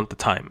limited amount of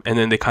time, and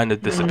then they kind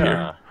of disappear.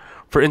 Yeah.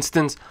 For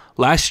instance,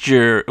 last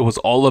year it was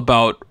all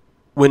about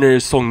winner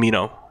Song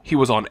Mino. He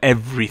was on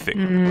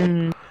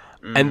everything.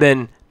 And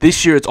then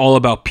this year it's all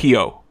about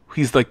P.O.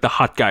 He's like the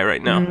hot guy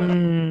right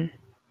now.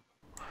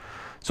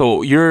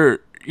 So your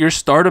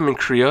stardom in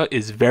Korea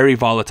is very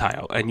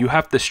volatile, and you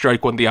have to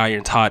strike when the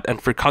iron's hot.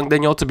 And for Kang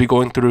Daniel to be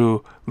going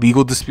through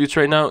legal disputes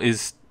right now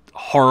is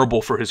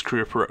horrible for his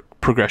career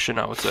progression,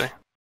 I would say.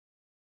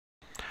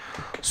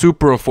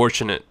 Super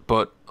unfortunate.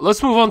 But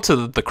let's move on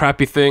to the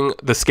crappy thing,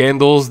 the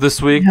scandals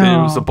this week. There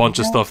was a bunch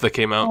of stuff that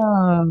came out.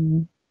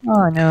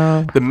 Oh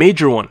no. The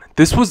major one.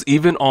 This was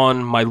even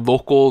on my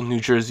local New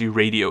Jersey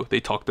radio. They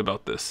talked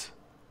about this.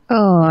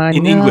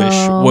 In English,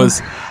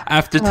 was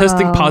after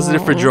testing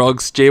positive for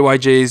drugs,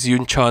 JYJ's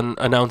Yoon Chun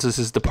announces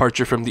his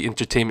departure from the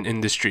entertainment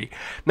industry.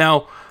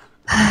 Now,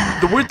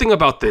 the weird thing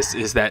about this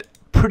is that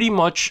pretty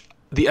much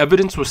the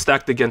evidence was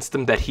stacked against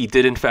him that he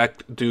did in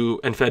fact do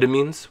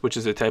amphetamines, which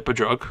is a type of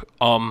drug.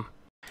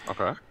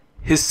 Okay.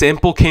 His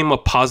sample came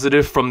up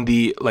positive from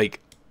the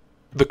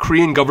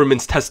Korean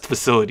government's test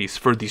facilities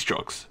for these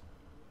drugs.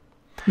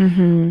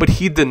 But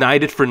he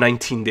denied it for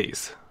 19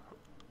 days.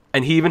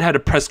 And he even had a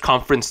press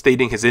conference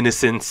stating his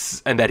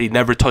innocence and that he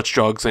never touched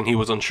drugs and he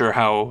was unsure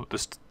how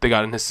they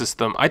got in his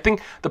system. I think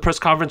the press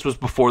conference was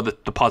before the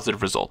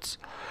positive results.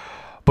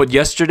 But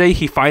yesterday,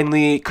 he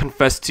finally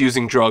confessed to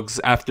using drugs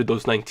after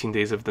those 19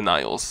 days of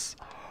denials.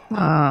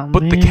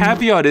 But the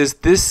caveat is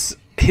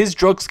his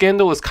drug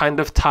scandal is kind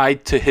of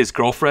tied to his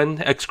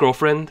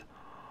ex-girlfriend,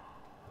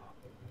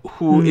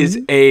 who is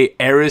a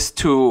heiress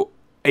to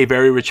a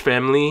very rich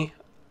family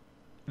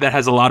that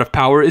has a lot of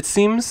power, it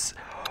seems.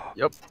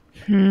 Yep.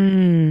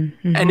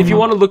 Mm-hmm. And if you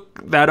want to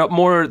look that up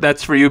more,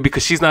 that's for you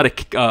because she's not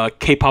a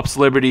K-pop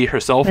celebrity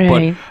herself.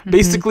 Right. But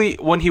basically,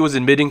 when he was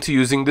admitting to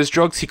using these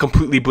drugs, he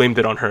completely blamed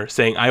it on her,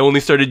 saying, "I only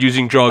started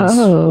using drugs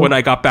when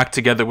I got back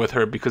together with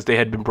her because they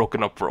had been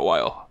broken up for a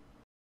while."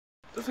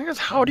 The thing is,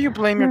 how do you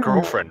blame your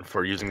girlfriend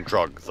for using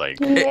drugs? Like,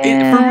 For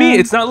me,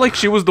 it's not like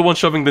she was the one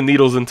shoving the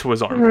needles into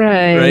his arm,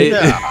 Right.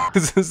 Yeah.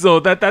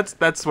 So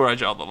that's where I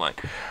draw the line.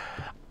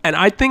 And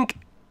I think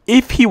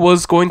if he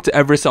was going to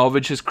ever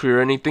salvage his career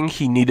or anything,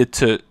 he needed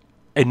to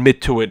admit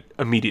to it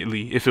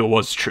immediately if it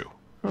was true.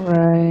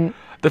 Right.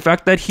 The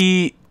fact that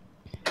he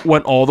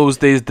went all those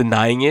days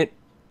denying it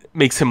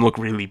makes him look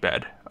really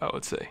bad, I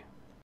would say.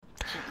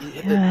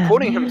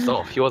 Quoting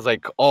himself, he was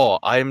like, "Oh,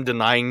 I'm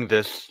denying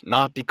this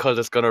not because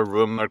it's gonna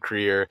ruin my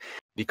career,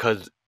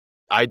 because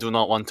I do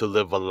not want to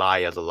live a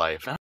lie as a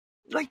life."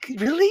 Like,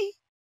 really?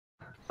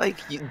 Like,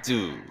 you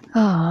do.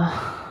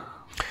 Oh.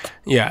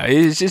 Yeah,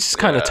 it's just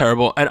kind of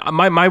terrible. And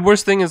my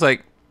worst thing is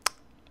like,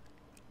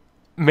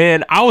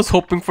 man, I was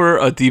hoping for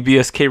a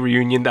DBSK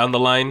reunion down the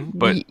line,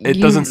 but it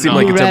doesn't seem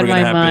like it's ever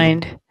gonna happen.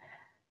 Mind.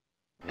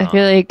 I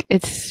feel like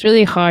it's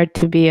really hard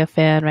to be a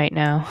fan right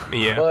now.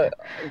 Yeah. But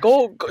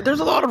go.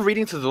 There's a lot of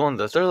reading to do on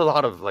this. There's a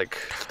lot of like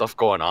stuff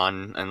going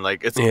on, and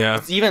like it's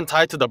even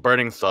tied to the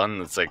burning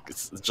sun. It's like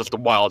it's just a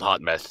wild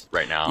hot mess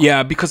right now.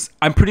 Yeah, because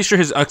I'm pretty sure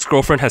his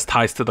ex-girlfriend has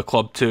ties to the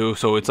club too,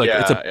 so it's like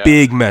it's a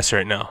big mess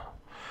right now.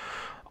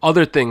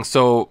 Other things,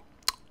 so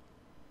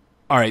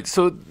all right,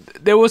 so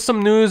there was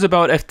some news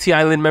about FT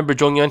Island member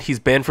Jonghyun. He's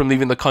banned from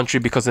leaving the country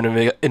because of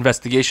an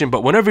investigation.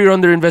 But whenever you're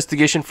under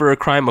investigation for a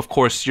crime, of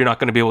course, you're not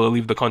going to be able to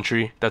leave the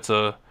country. That's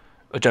a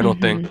general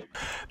thing.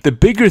 The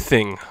bigger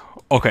thing,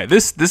 okay,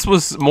 this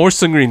was more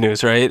Seungri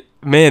news, right?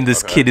 Man,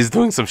 this kid is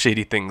doing some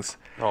shady things.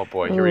 Oh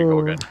boy, here we go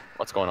again.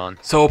 What's going on?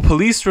 So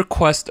police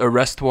request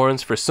arrest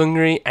warrants for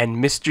Seungri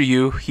and Mr.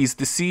 Yu. He's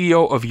the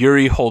CEO of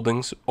Yuri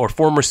Holdings, or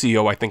former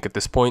CEO, I think, at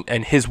this point,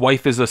 and his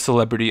wife is a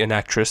celebrity and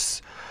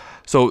actress.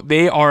 So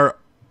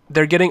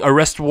they're getting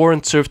arrest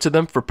warrants served to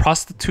them for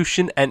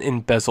prostitution and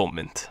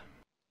embezzlement.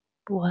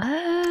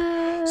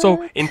 What?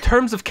 So in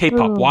terms of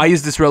K-pop, why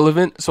is this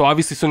relevant? So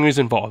obviously Seungri is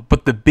involved,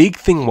 but the big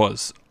thing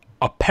was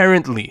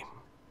apparently,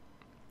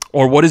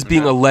 or what is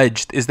being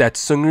alleged, is that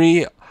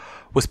Seungri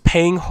was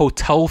paying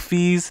hotel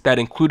fees that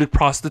included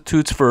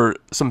prostitutes for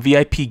some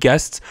VIP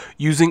guests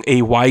using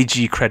a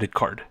YG credit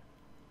card.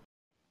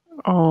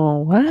 Oh,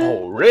 what?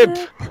 Oh, rip.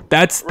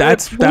 That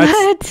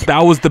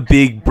was the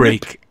big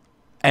break.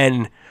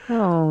 And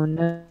oh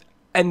no.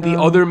 And the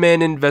other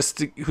man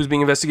who's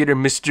being investigated,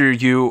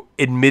 Mr. Yu,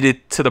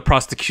 admitted to the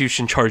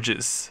prosecution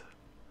charges.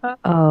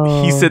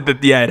 Oh. He said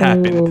that it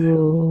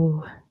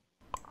happened.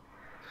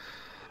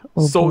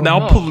 So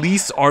now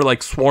police are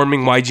like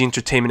swarming YG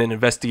Entertainment and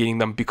investigating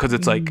them because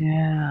it's like,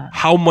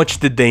 how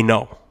much did they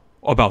know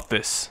about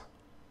this?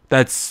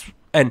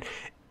 And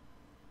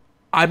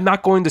I'm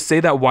not going to say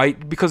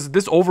that because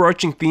this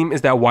overarching theme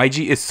is that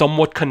YG is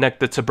somewhat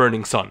connected to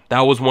Burning Sun.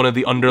 That was one of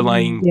the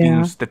underlying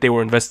themes that they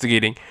were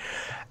investigating.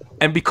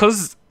 And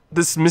because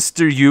this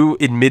Mr. Yu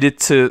admitted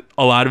to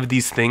a lot of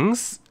these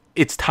things,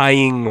 it's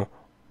tying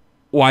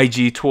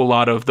YG to a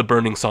lot of the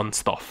Burning Sun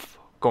stuff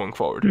going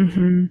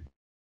forward.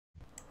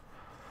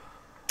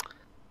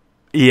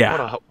 Yeah.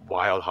 What a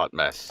wild hot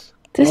mess.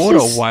 What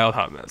a wild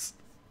hot mess.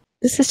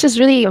 This is just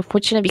really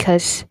unfortunate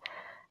because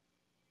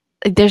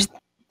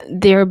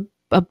they're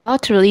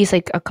about to release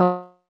like a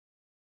couple,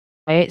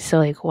 right? So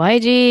like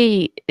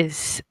YG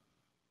is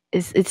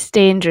it's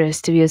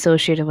dangerous to be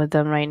associated with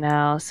them right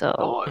now.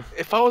 So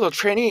if I was a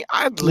trainee,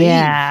 I'd leave.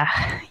 Yeah.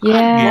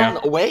 I'd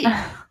run away.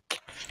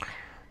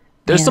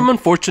 There's some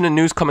unfortunate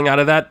news coming out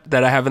of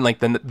that I have in like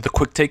the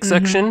quick take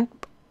section.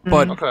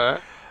 But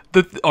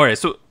all right,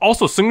 so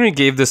also Seungri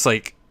gave this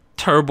like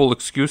terrible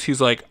excuse.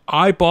 He's like,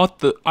 I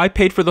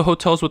paid for the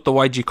hotels with the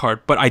YG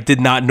card, but I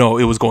did not know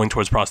it was going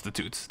towards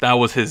prostitutes. That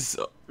was his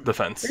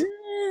defense.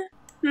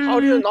 How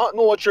do you not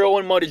know what your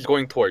own money is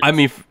going towards? I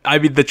mean,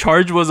 the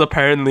charge was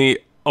apparently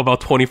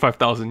about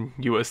 25,000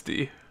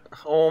 USD.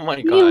 Oh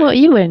my god!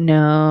 You would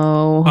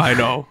know. I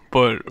know,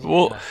 but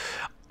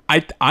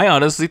I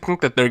honestly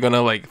think that they're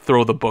gonna like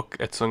throw the book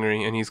at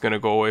Seungri and he's gonna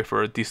go away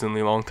for a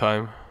decently long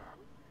time.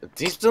 A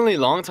decently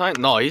long time?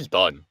 No, he's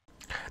done.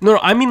 No,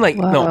 I mean like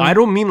no, I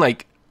don't mean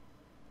like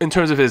in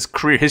terms of his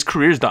career. His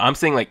career's done. I'm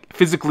saying like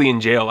physically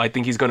in jail. I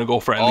think he's gonna go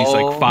for at least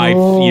like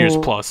 5 years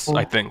plus.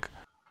 I think.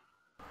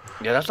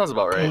 Yeah, that sounds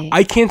about right.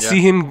 I can't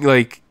see him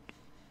like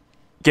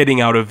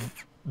getting out of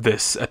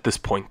this at this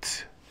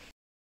point.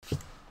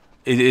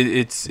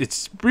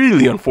 It's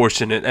really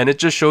unfortunate, and it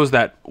just shows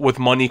that with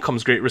money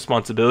comes great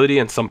responsibility,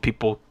 and some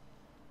people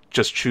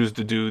just choose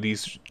to do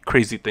these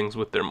crazy things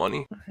with their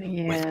money.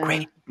 With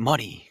great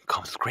money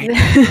comes great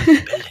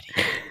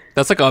responsibility.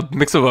 That's like a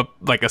mix of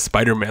a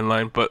Spider-Man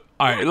line, but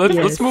all right,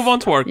 let's move on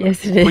to our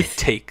quick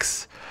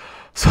takes.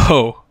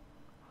 So,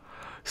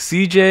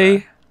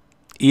 CJ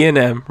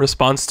E&M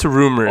responds to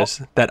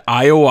rumors that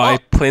IOI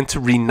plan to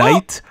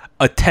reunite,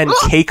 attend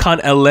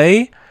KCON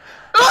LA,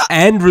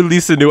 and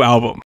release a new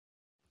album.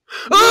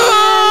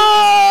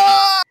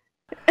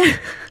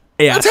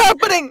 Yeah. What's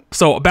happening?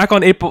 So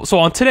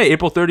on today,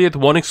 April 30th,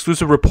 one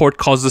exclusive report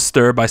caused a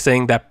stir by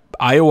saying that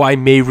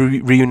IOI may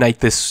reunite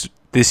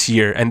this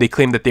year, and they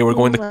claimed that they were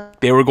going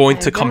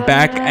to come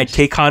back at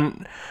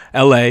KCON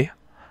LA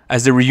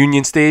as the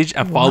reunion stage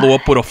and follow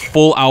up with a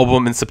full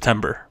album in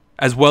September,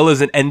 as well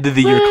as an end of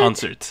the year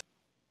concert.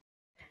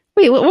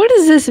 Wait, what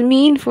does this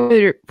mean for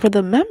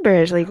the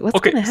members? Like, what's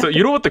gonna happen? So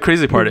you know what the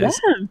crazy part is?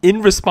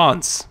 In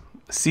response,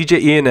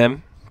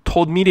 CJE&M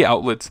told media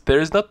outlets there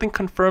is nothing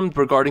confirmed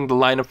regarding the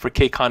lineup for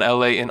KCON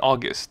LA in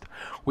August.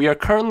 We are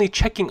currently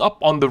checking up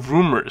on the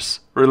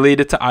rumors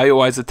related to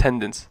IOI's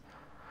attendance.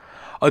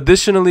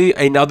 Additionally,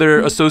 another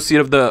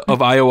associate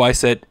of IOI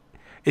said,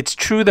 "It's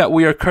true that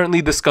we are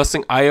currently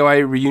discussing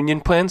IOI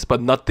reunion plans,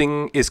 but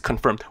nothing is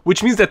confirmed,"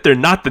 which means that they're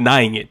not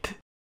denying it.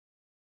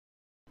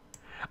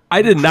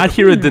 I did not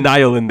hear a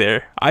denial in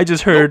there. I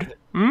just heard,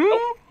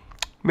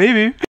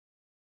 maybe.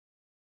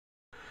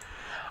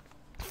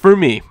 For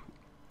me,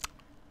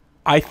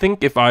 I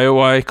think if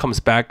IOI comes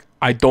back,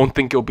 I don't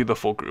think it'll be the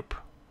full group.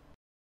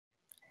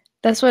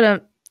 That's what I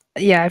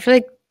feel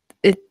like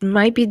it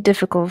might be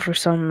difficult for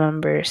some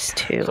members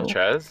too. Such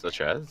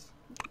as?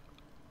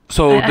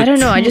 So I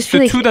don't know. I just feel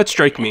the like two that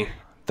strike me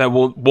that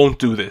won't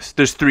do this.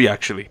 There's three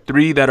actually.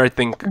 Three that I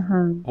think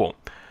won't.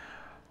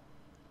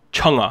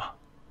 Chungha.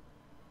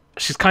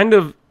 She's kind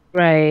of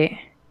right.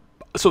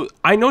 So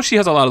I know she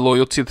has a lot of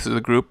loyalty to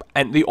the group,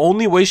 and the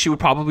only way she would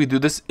probably do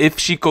this if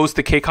she goes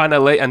to KCON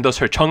LA and does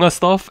her Chungha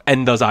stuff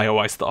and does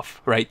IOI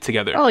stuff right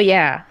together. Oh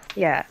yeah.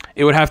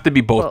 It would have to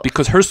be both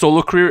because her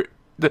solo career.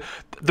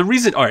 The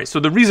reason, all right. So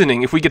the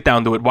reasoning, if we get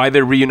down to it, why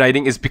they're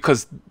reuniting is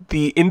because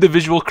the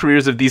individual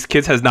careers of these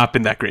kids has not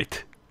been that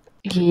great.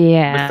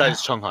 Yeah.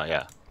 Besides Chungha,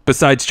 yeah.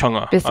 Besides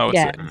Chungha, I would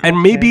say,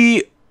 and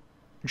maybe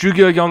Ju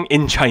Young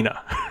in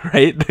China,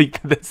 right?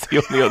 Like that's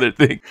the only other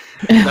thing.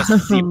 That's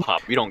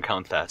C-pop. We don't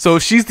count that. So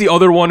she's the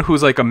other one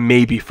who's like a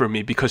maybe for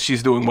me because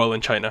she's doing well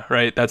in China,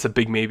 right? That's a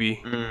big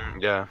maybe.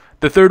 Yeah.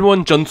 The third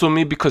one, Jun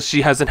So-mi, because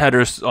she hasn't had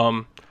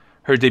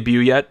her debut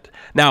yet.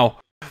 Now,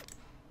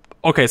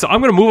 okay, so I'm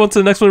gonna move on to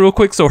the next one real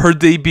quick. So her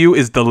debut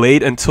is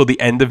delayed until the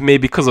end of May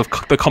because of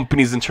the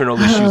company's internal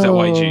issues at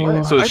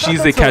YG. So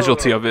she's the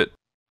casualty of it.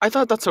 I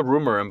thought that's a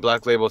rumor, and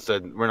Black Label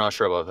said we're not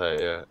sure about that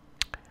yet.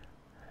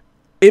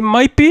 It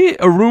might be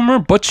a rumor,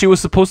 but she was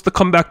supposed to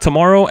come back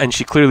tomorrow, and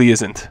she clearly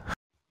isn't.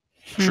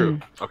 True.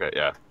 Okay,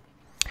 yeah.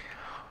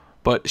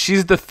 But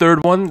she's the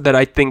third one that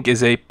I think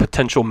is a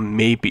potential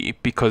maybe,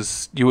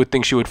 because you would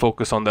think she would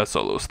focus on that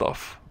solo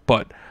stuff.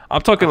 But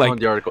I'm talking I like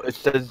found the article. It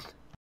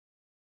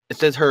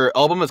says her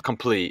album is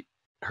complete.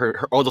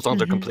 Her all the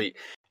songs are complete.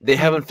 They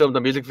haven't filmed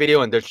a music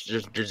video, and they're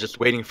just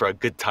waiting for a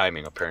good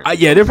timing, apparently.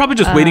 yeah, they're probably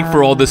just waiting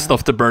for all this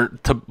stuff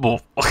to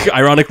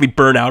ironically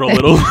burn out a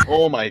little.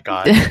 Oh my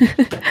god,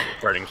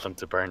 burning some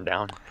to burn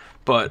down.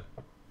 But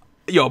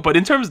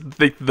in terms of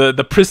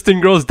the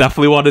Priston girls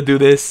definitely want to do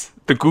this.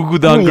 The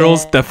Gugudan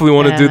girls definitely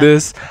want to do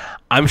this.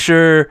 I'm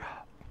sure.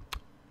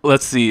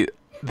 Let's see,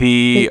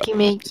 the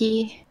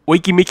Wakey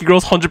Makey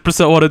girls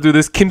 100% want to do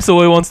this. Kim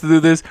So-hye wants to do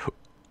this.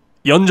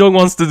 Yeonjung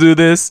wants to do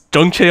this.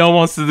 Jung Chaeyeon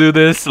wants to do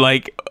this.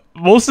 Like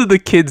most of the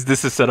kids,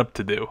 this is set up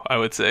to do, I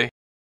would say.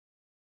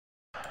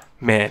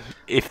 Man,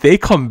 if they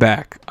come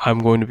back, I'm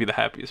going to be the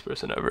happiest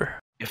person ever.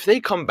 If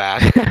they come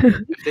back,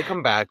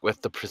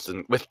 with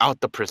without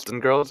the Priston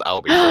girls,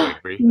 I'll be so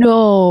angry.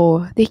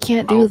 No, they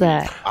can't do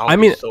that. I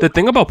mean, the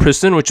thing about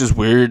Priston, which is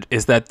weird,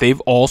 is that they've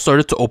all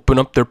started to open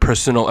up their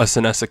personal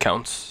SNS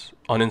accounts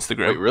on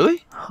Instagram. Wait,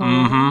 really?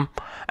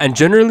 And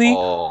generally,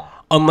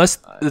 unless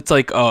it's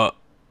like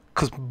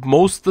because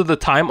most of the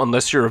time,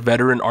 unless you're a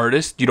veteran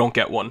artist, you don't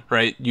get one,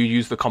 right? You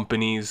use the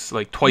company's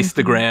like twice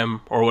the gram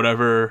or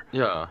whatever.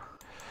 Yeah.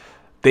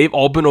 They've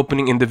all been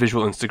opening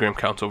individual Instagram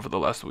accounts over the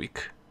last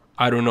week.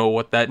 I don't know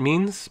what that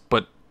means,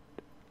 but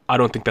I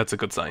don't think that's a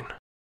good sign.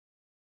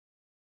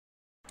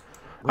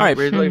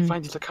 Where do I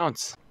find these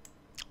accounts?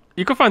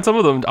 You can find some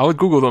of them. I would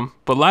Google them.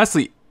 But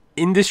lastly,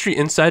 industry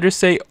insiders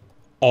say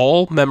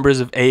all members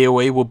of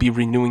AOA will be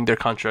renewing their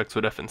contracts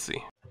with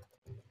FNC.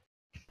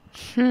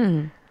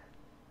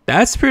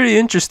 That's pretty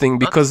interesting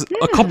because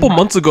a couple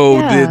months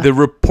ago, the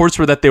reports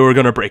were that they were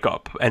going to break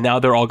up. And now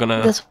they're all going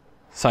to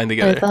sign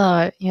together. I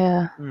thought,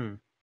 yeah.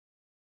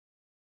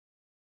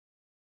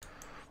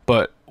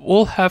 But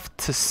we'll have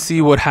to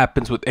see what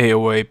happens with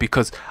AOA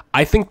because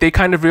I think they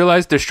kind of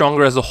realized they're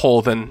stronger as a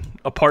whole than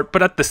apart.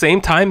 But at the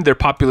same time, their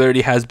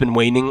popularity has been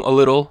waning a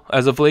little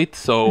as of late.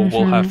 So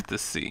we'll have to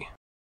see.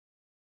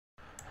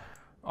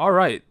 All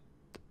right.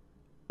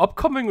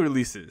 Upcoming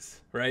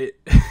releases, right?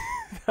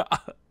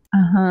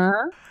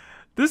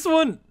 This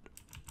one.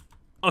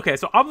 Okay,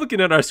 so I'm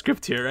looking at our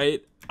script here,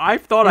 right? I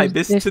thought I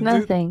missed there's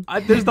nothing.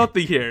 There's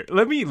nothing here.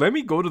 Let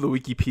me go to the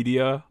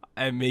Wikipedia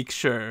and make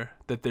sure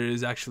that there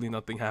is actually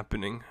nothing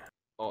happening.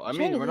 Oh, I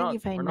mean, we're not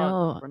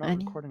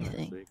recording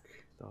this week,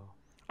 though.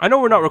 I know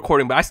we're not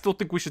recording, but I still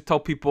think we should tell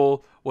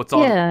people what's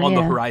on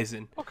the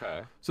horizon.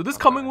 Okay. So this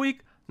coming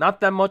week, not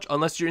that much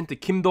unless you're into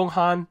Kim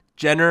Dong-han,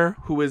 Jenner,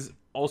 who is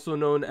also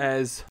known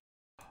as,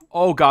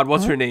 oh God,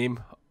 what's her name?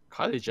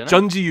 Kylie Jenner?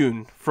 Jun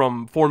Ji-yoon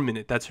from 4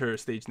 Minute. That's her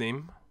stage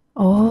name.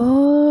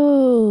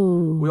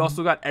 Oh. We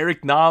also got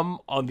Eric Nam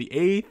on the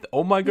 8th.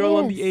 Oh My Girl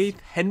on the 8th.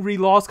 Henry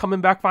Law's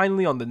coming back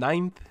finally on the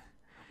 9th.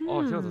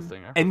 Oh, he was a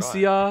singer.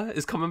 NCA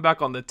is coming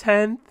back on the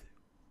 10th.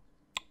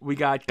 We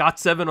got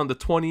GOT7 on the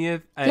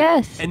 20th. And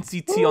Yes.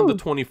 NCT on the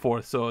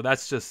 24th. So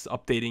that's just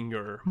updating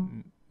your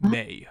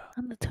May.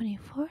 On the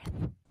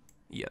 24th?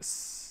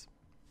 Yes.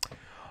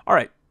 All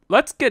right.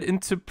 Let's get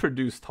into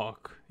produce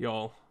talk,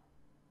 y'all.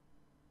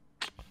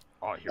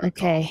 Oh, here we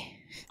Okay.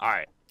 go. All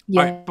right. Yes.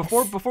 All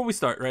right, before we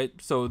start, right?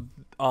 So,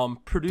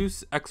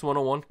 Produce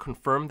X101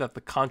 confirmed that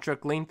the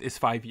contract length is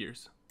 5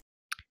 years.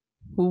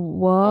 Whoa.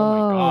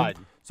 Oh my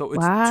god. So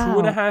it's Wow.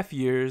 2.5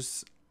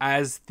 years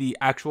as the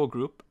actual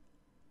group,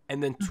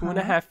 and then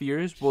 2.5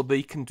 years, well,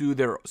 they can do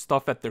their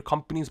stuff at their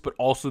companies, but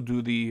also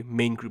do the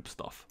main group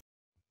stuff.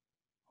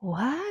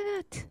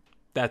 What?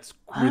 That's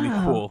really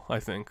Wow. cool, I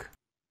think.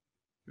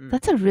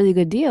 That's a really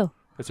good deal.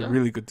 That's a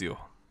really good deal.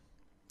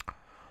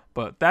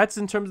 But that's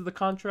in terms of the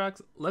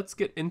contracts. Let's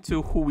get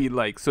into who we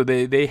like. So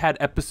they had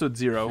episode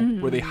 0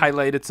 where they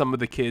highlighted some of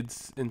the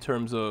kids in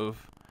terms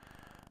of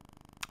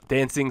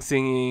dancing,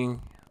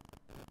 singing,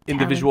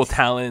 individual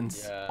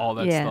talents, Yeah. all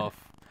that Yeah.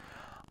 stuff.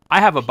 I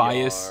have a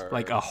bias,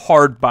 like a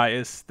hard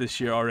bias this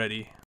year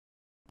already.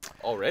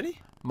 Already?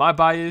 My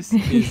bias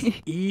is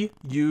Lee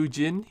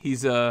Yoo-jin.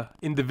 He's a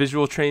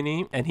individual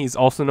trainee, and he's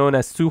also known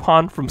as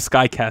Suhan from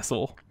Sky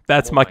Castle.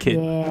 That's Oh my my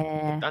kid.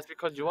 Yeah. That's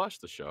because you watched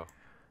the show.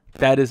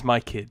 That is my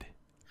kid.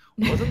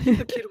 Wasn't he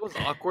the kid who was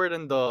awkward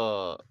in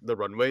the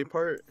runway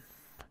part?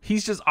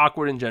 He's just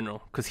awkward in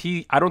general because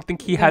I don't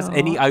think he has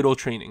any No. idol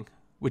training,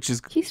 which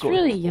is He's good.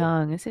 really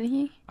young, isn't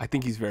he? I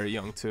think he's very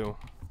young too.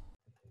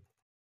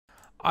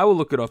 I will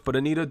look it up, but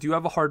Anita, do you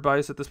have a hard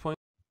bias at this point?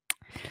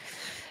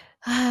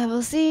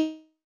 We'll see.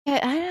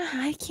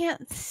 I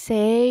can't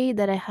say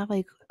that I have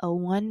like a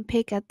one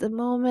pick at the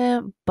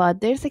moment,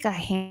 but there's like a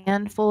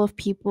handful of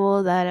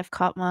people that have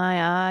caught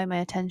my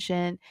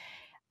attention.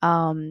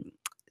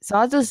 So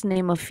I'll just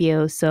name a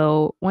few.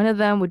 So one of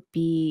them would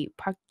be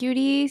Park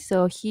Gyuri.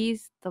 So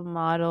he's the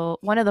model,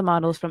 one of the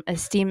models from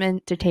Esteem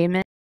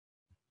Entertainment,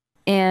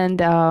 and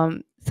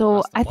so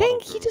That's the I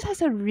think model he group. just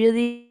has a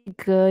really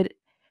good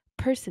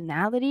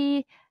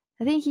personality.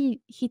 I think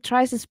he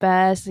tries his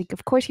best. Like,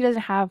 of course, he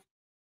doesn't have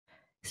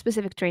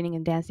specific training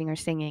in dancing or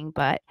singing,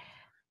 but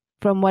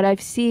from what I've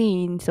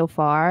seen so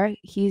far,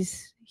 he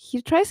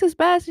tries his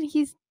best, and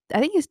I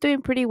think he's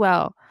doing pretty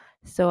well.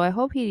 So I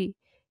hope he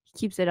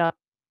keeps it up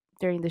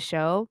during the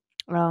show.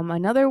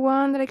 Another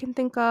one that I can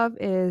think of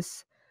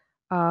is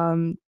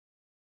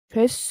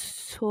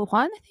Chris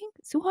Suhan, I think.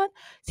 Suhan?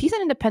 He's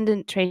an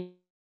independent trainer.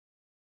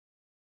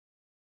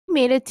 He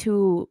made it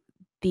to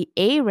the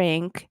A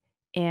rank,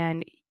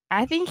 and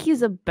I think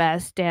he's the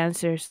best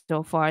dancer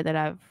so far that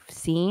I've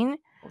seen.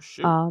 Oh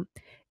shoot.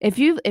 If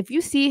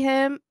you see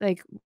him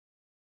like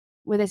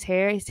with his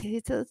hair,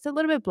 it's a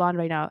little bit blonde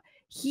right now.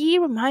 He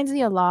reminds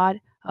me a lot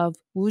of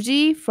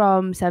Wooji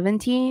from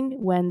 17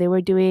 when they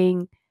were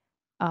doing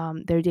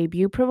their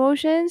debut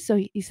promotion. So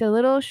he's a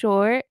little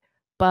short,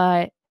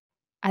 but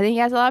I think he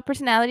has a lot of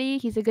personality.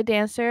 He's a good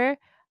dancer.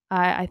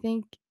 I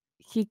think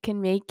he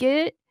can make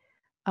it.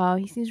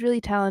 He seems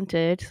really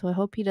talented, so I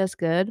hope he does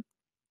good.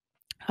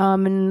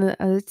 And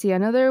let's see,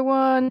 another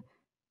one.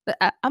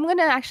 I'm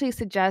gonna actually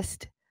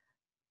suggest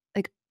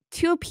like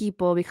 2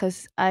 people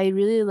because I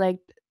really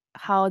liked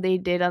how they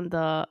did on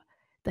the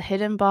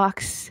hidden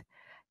box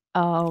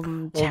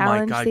challenge Oh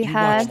my god, they you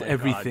had. watched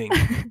everything.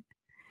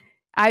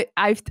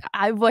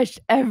 I've watched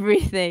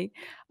everything.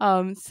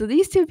 So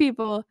these 2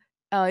 people,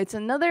 it's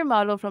another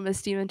model from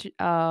Esteem.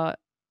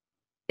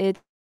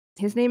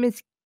 His name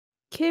is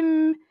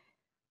Kim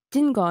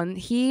Jin-gon.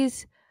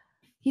 He's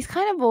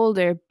kind of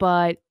older,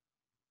 but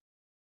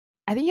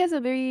I think he has a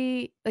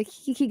very like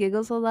he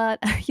giggles a lot.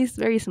 He's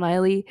very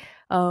smiley.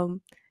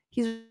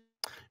 He's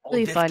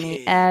really this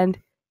funny, kid.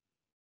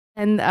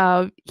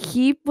 and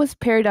he was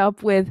paired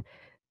up with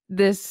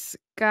this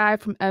guy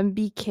from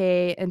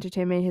MBK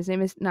Entertainment. His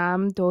name is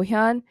Nam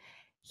Do-hyun.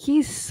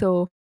 He's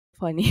so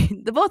funny.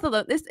 The both of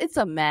them, it's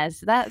a mess.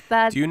 That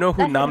Do you know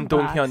who that Nam hidden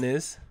box. Dong-hyun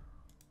is?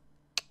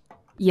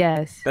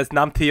 Yes. That's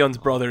Nam Taeyeon's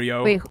brother,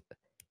 yo. Wait.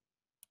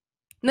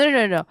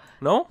 No.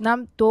 No?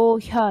 Nam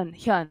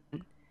Do-hyun.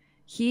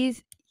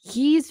 He's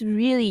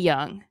really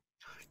young.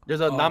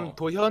 There's a Oh. Nam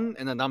Do-hyun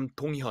and a Nam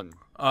Dong-hyun.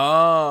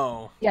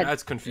 Oh, Yeah,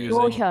 that's confusing.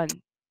 Do-hyun.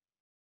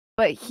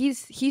 But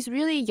he's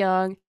really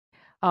young.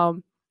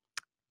 And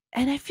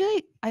I feel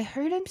like I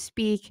heard him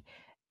speak,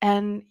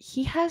 and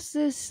he has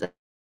this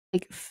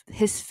like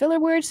his filler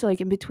words. So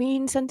like in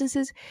between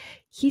sentences,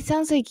 he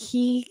sounds like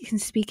he can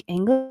speak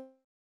English.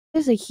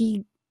 Like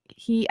he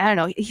I don't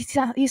know.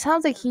 He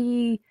sounds like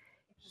he's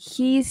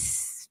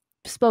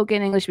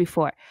spoken English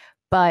before.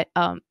 But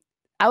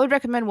I would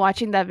recommend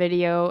watching that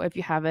video if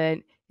you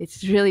haven't.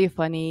 It's really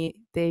funny.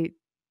 They're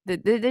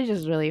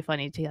just really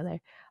funny together.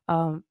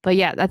 But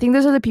yeah, I think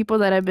those are the people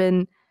that I've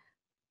been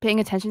paying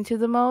attention to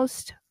the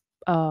most.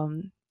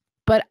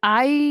 But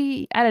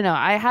I don't know.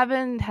 I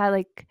haven't had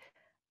like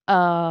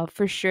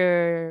for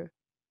sure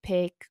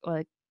pick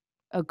like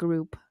a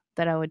group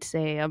that I would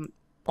say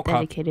Okay.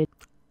 dedicated.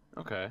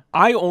 Okay.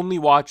 I only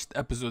watched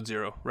episode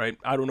 0, right?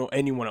 I don't know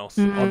anyone else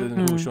other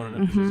than who was shown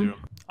in episode 0.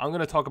 I'm going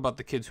to talk about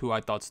the kids who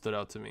I thought stood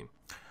out to me.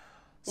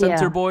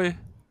 Center boy,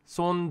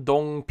 Son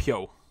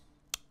Dong-pyo.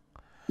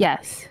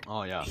 Yes.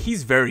 Oh yeah.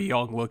 He's very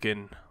young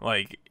looking.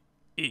 Like,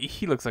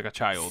 he looks like a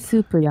child.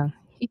 Super young.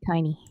 He's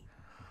tiny.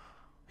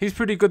 He's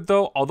pretty good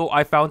though, although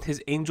I found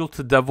his angel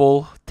to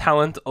devil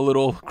talent a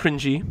little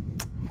cringy.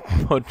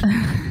 But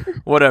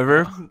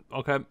whatever.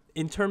 Okay.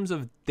 In terms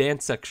of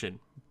dance section,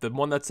 the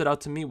one that stood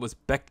out to me was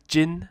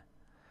Baekjin.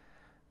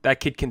 That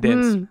kid can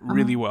dance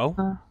really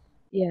well.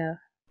 Yeah.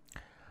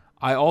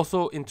 I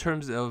also, in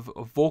terms of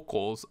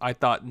vocals, I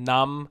thought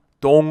Nam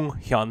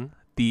Dong-hyun,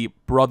 the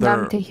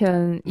brother,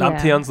 Nam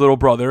Taehyun's little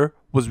brother,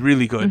 was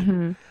really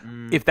good.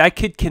 If that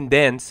kid can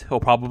dance, he'll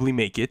probably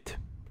make it.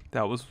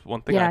 That was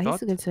one thing I thought. Yeah,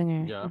 he's a good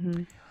singer. Yeah.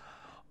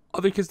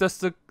 Other kids that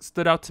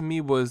stood out to me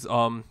was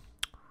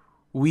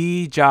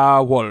Wee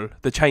Ja-wol,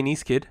 the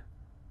Chinese kid.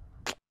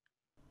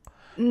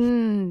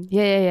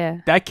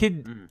 Yeah. That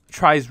kid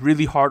tries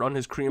really hard on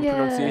his Korean Yeah.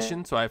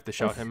 pronunciation, so I have to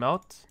shout him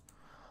out.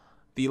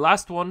 The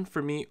last one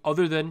for me,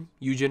 other than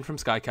Yujin from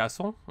Sky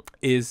Castle,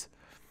 is,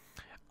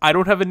 I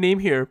don't have a name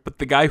here, but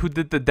the guy who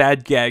did the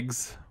dad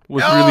gags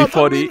was really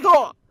funny.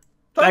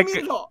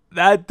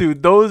 That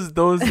dude, those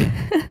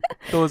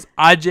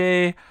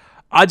Ajay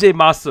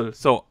Masul,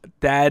 so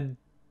dad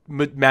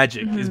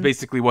magic is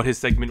basically what his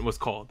segment was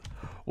called,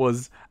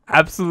 was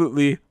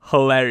absolutely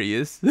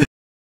hilarious.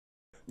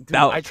 Dude,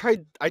 I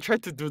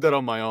tried to do that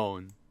on my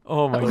own.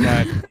 Oh my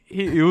god,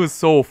 it was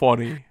so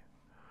funny.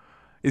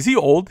 Is he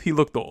old? He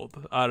looked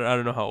old. I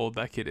don't know how old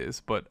that kid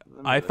is, but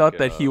I thought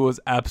that he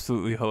was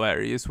absolutely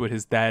hilarious with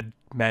his dad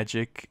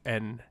magic.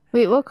 And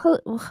wait, what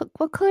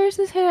color is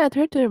his hair? I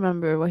tried to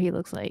remember what he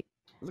looks like.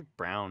 Look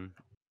brown.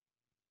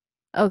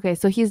 Okay,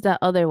 so he's that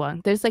other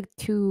one. There's like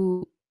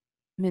 2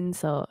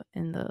 Minso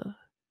in the.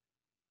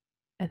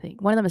 I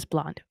think one of them is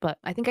blonde, but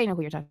I think I know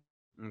who you're talking.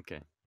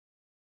 Okay.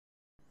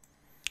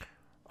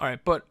 all right,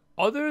 but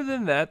other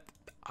than that,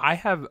 I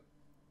have,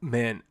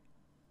 man,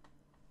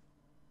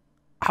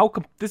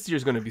 this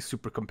year's gonna be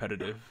super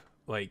competitive.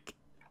 Like,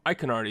 I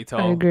can already tell.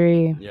 I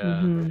agree.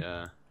 Yeah,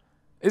 yeah.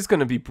 It's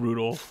gonna be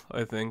brutal.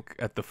 I think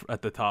at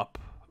the top.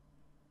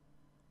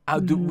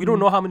 We don't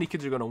know how many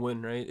kids are gonna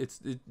win, right?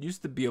 It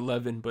used to be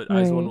 11, but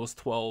IZ*ONE was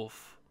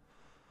 12.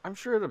 I'm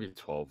sure it'll be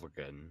 12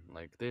 again.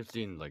 Like, they've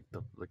seen the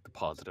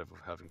positive of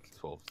having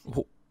 12.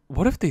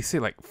 What if they say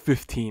like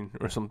 15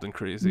 or something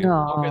crazy?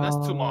 No. Okay, that's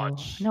too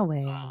much. No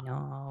way.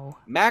 No.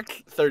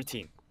 Max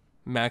 13.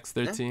 Max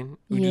 13.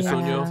 Yeah.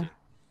 Sonyo.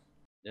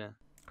 Yeah.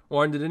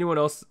 Warren, did anyone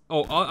else?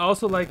 Oh, I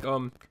also like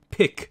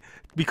Pick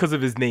because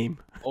of his name.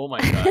 Oh my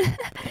god.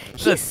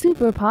 He's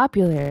super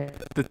popular.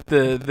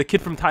 The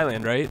kid from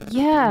Thailand, right?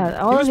 Yeah,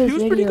 all of his he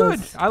was videos. pretty good.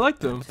 I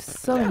liked him.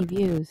 So many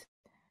views.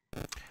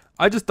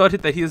 I just thought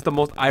that he is the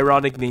most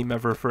ironic name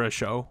ever for a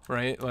show,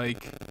 right?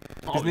 Like,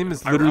 his name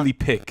is literally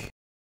Pick.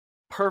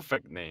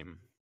 Perfect name.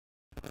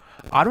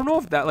 I don't know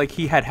if that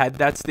he had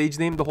that stage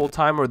name the whole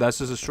time, or that's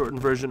just a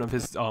shortened version of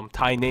his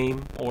Thai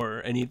name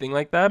or anything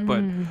like that.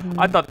 But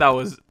I thought that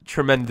was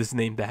tremendous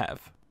name to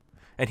have,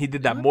 and he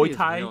did that Muay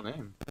Thai.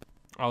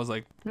 I was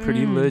like,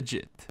 pretty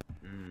legit.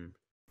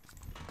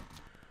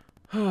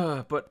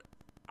 But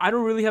I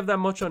don't really have that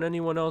much on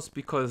anyone else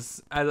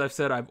because, as I've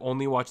said, I've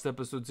only watched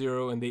episode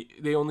 0, and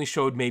they only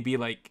showed maybe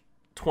like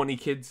 20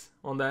 kids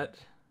on that.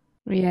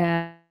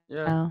 Yeah.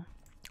 Yeah.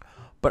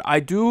 But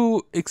I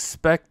do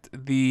expect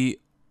the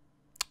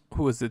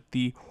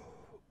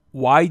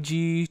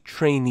YG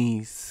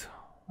trainees.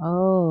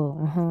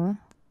 Oh.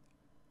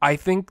 I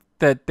think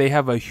that they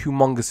have a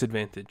humongous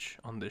advantage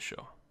on this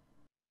show.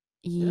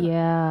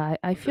 Yeah,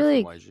 I feel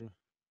like.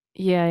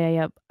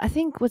 Yeah. I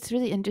think what's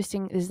really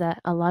interesting is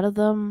that a lot of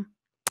them,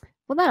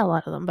 well, not a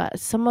lot of them, but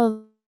some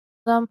of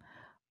them,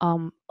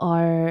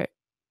 are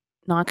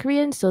not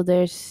Korean. So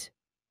there's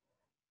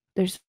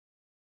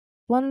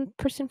one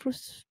person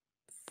who's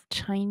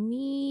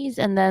Chinese,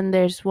 and then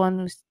there's one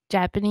who's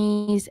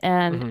Japanese,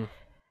 and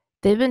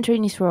they've been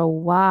trainees for a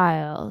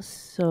while.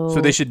 So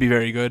they should be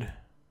very good.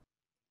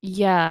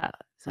 Yeah,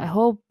 so I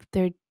hope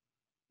they're.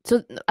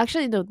 So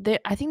actually, no,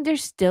 I think they're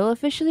still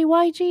officially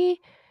YG,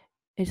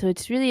 and so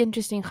it's really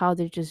interesting how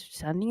they're just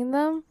sending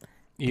them.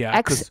 Yeah,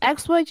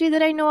 XYG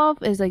that I know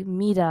of is like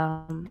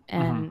Midam,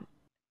 and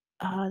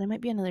there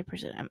might be another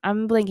person.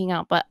 I'm blanking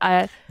out, but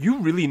you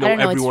really know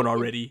everyone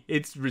already.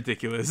 It's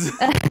ridiculous.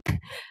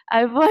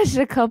 I've watched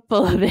a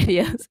couple of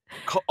videos.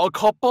 A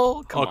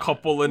couple? A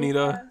couple,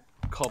 Anita.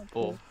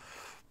 Couple.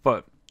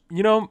 But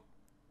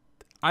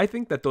I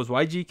think that those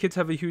YG kids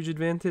have a huge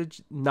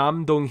advantage.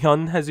 Nam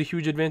Dong-hyun has a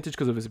huge advantage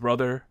because of his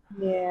brother.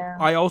 Yeah.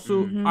 I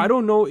also I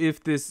don't know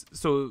if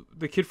the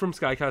kid from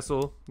Sky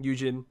Castle,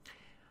 Yujin,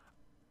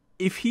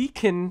 if he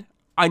can,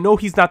 I know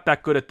he's not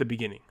that good at the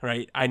beginning,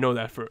 right? I know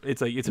that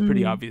it's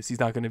pretty obvious he's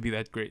not going to be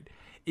that great.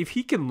 If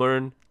he can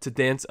learn to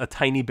dance a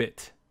tiny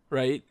bit,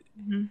 right?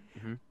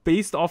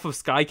 Based off of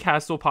Sky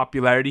Castle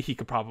popularity, he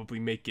could probably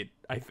make it,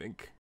 I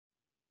think.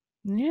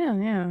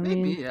 Yeah.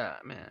 Maybe, yeah,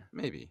 man,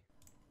 maybe.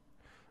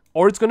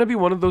 Or it's gonna be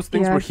one of those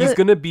things Yeah, where I feel he's like-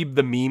 gonna be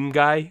the meme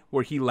guy,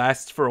 where he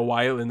lasts for a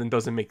while and then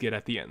doesn't make it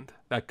at the end.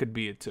 That could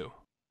be it too.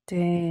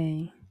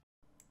 Dang.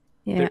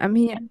 Yeah, There- I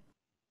mean,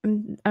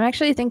 I'm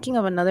actually thinking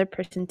of another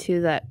person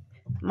too that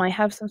might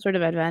have some sort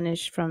of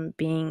advantage from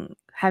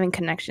having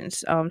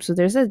connections. So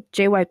there's a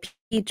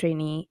JYP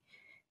trainee,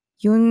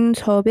 Yoon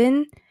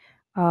Sobin,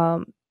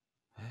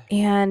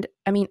 and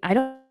I mean, I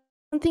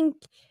don't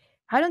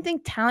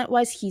think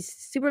talent-wise he's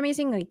super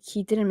amazing. Like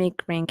he didn't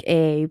make rank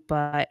A,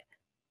 but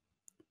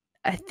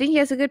I think he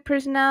has a good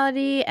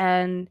personality,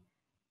 and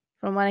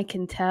from what I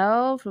can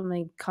tell from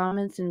like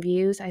comments and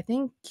views, I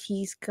think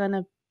he's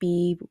gonna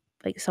be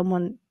like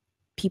someone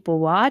people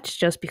watch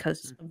just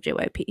because of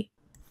JYP.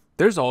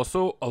 There's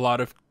also a lot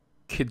of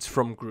kids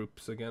from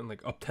groups again,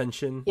 like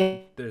Uptension. Yeah.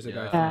 There's a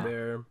guy Yeah. from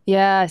there.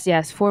 Yes, The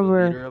leader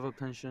former of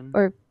attention.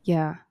 or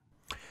yeah.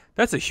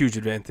 That's a huge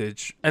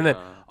advantage. And then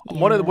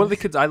one of the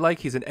kids I like,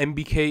 he's an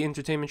MBK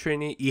entertainment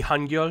trainee, Lee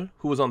Han-gyul,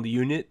 who was on the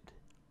unit.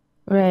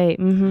 Right.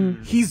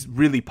 Mm-hmm. He's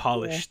really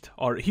polished.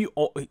 Or he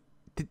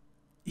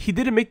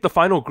didn't make the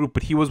final group,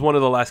 but he was one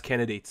of the last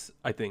candidates,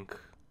 I think,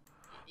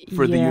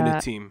 for the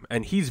unit team,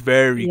 and he's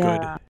very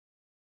good.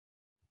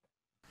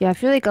 Yeah, I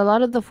feel like a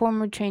lot of the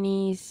former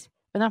trainees,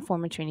 well, not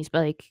former trainees, but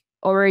like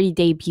already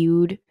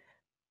debuted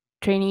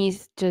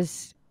trainees,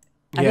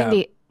 I think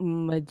the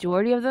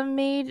majority of them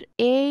made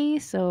A.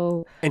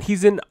 So and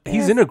he's in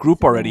a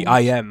group already,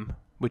 IM,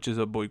 which is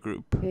a boy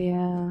group.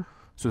 Yeah.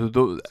 So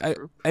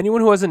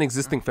anyone who has an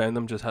existing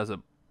fandom just has a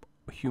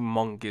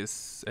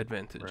humongous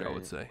advantage, I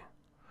would say.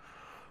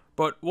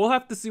 But we'll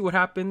have to see what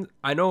happens.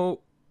 I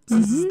know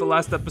since this is the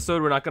last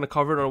episode, we're not going to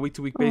cover it on a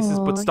week-to-week basis.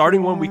 But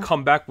starting when we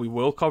come back, we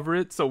will cover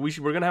it. So we're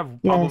going to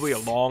have probably a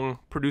long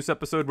produced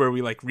episode where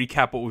we like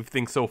recap what we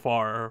think so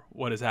far,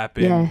 what has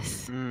happened,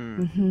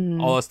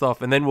 all that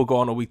stuff. And then we'll go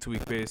on a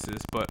week-to-week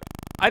basis. But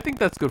I think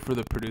that's good for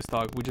the produced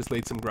talk. We just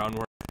laid some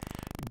groundwork.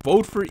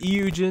 Vote for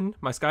Eugene,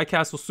 my Sky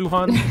Castle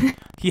Suhan.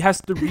 He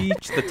has to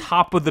reach the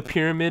top of the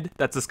pyramid.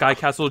 That's a Sky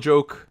Castle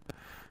joke.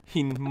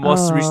 He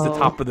must reach the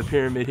top of the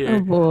pyramid here.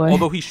 Oh boy.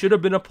 Although he should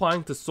have been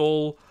applying to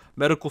Seoul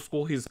Medical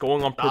School, he's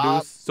going on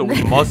produce, so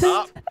we must.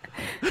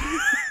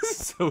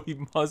 So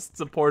we must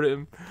support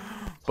him.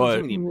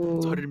 But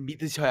선생님, 저를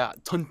믿으셔야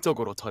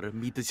전적으로 저를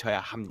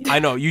믿으셔야 합니다. I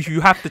know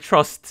you have to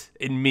trust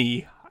in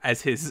me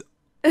as his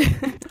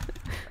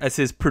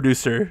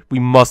producer. We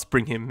must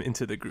bring him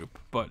into the group.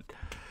 But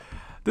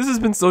this has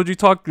been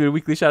SojuTalk, the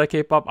weekly shout out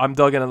K-pop. I'm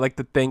Doug, and I'd like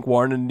to thank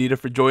Warren and Anita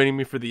for joining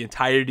me for the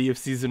entirety of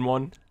season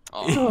 1.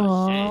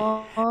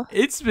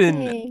 It's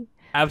been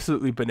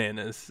absolutely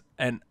bananas.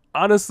 And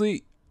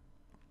honestly,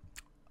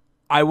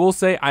 I will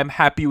say I'm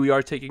happy we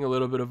are taking a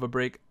little bit of a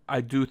break.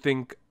 I do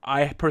think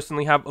I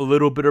personally have a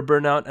little bit of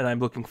burnout, and I'm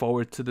looking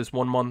forward to this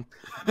 1 month.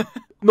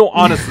 No,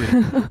 honestly,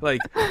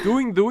 like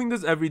doing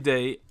this every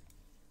day,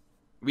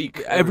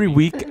 every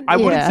week. I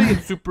wouldn't say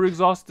it's super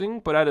exhausting,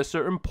 but at a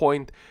certain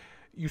point,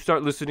 you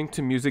start listening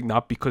to music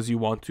not because you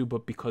want to,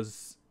 but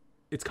because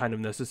it's kind of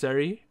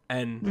necessary.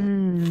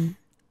 And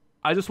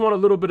I just want a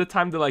little bit of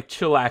time to like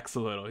chillax a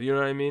little. You know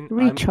what I mean?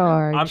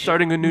 Recharge. I'm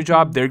starting a new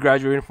job. They're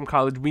graduating from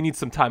college. We need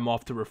some time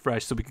off to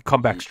refresh so we can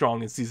come back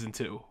strong in season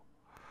 2.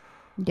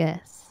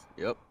 Yes.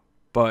 Yep.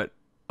 But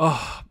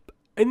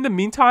in the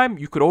meantime,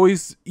 you could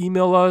always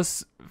email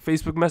us,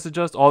 Facebook message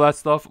us, all that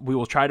stuff. We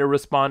will try to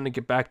respond and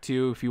get back to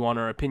you if you want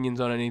our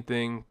opinions on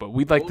anything. But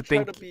we'd like to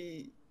think try to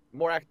be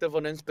more active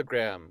on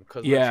Instagram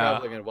because we're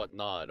traveling and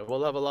whatnot.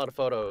 We'll have a lot of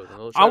photos. And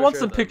we'll try I to want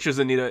share some them. pictures,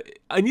 Anita.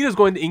 Anita's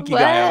going to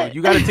Inkigayo.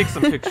 You got to take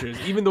some pictures,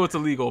 even though it's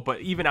illegal.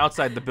 But even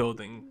outside the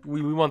building,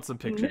 we want some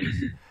pictures.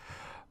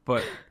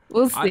 But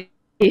we'll see.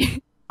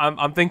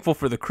 I'm thankful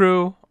for the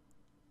crew.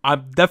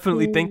 I'm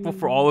definitely thankful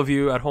for all of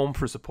you at home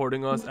for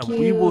supporting us. And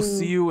we will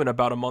see you in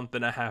about a month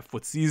and a half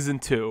with season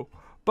 2.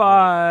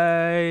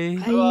 Bye.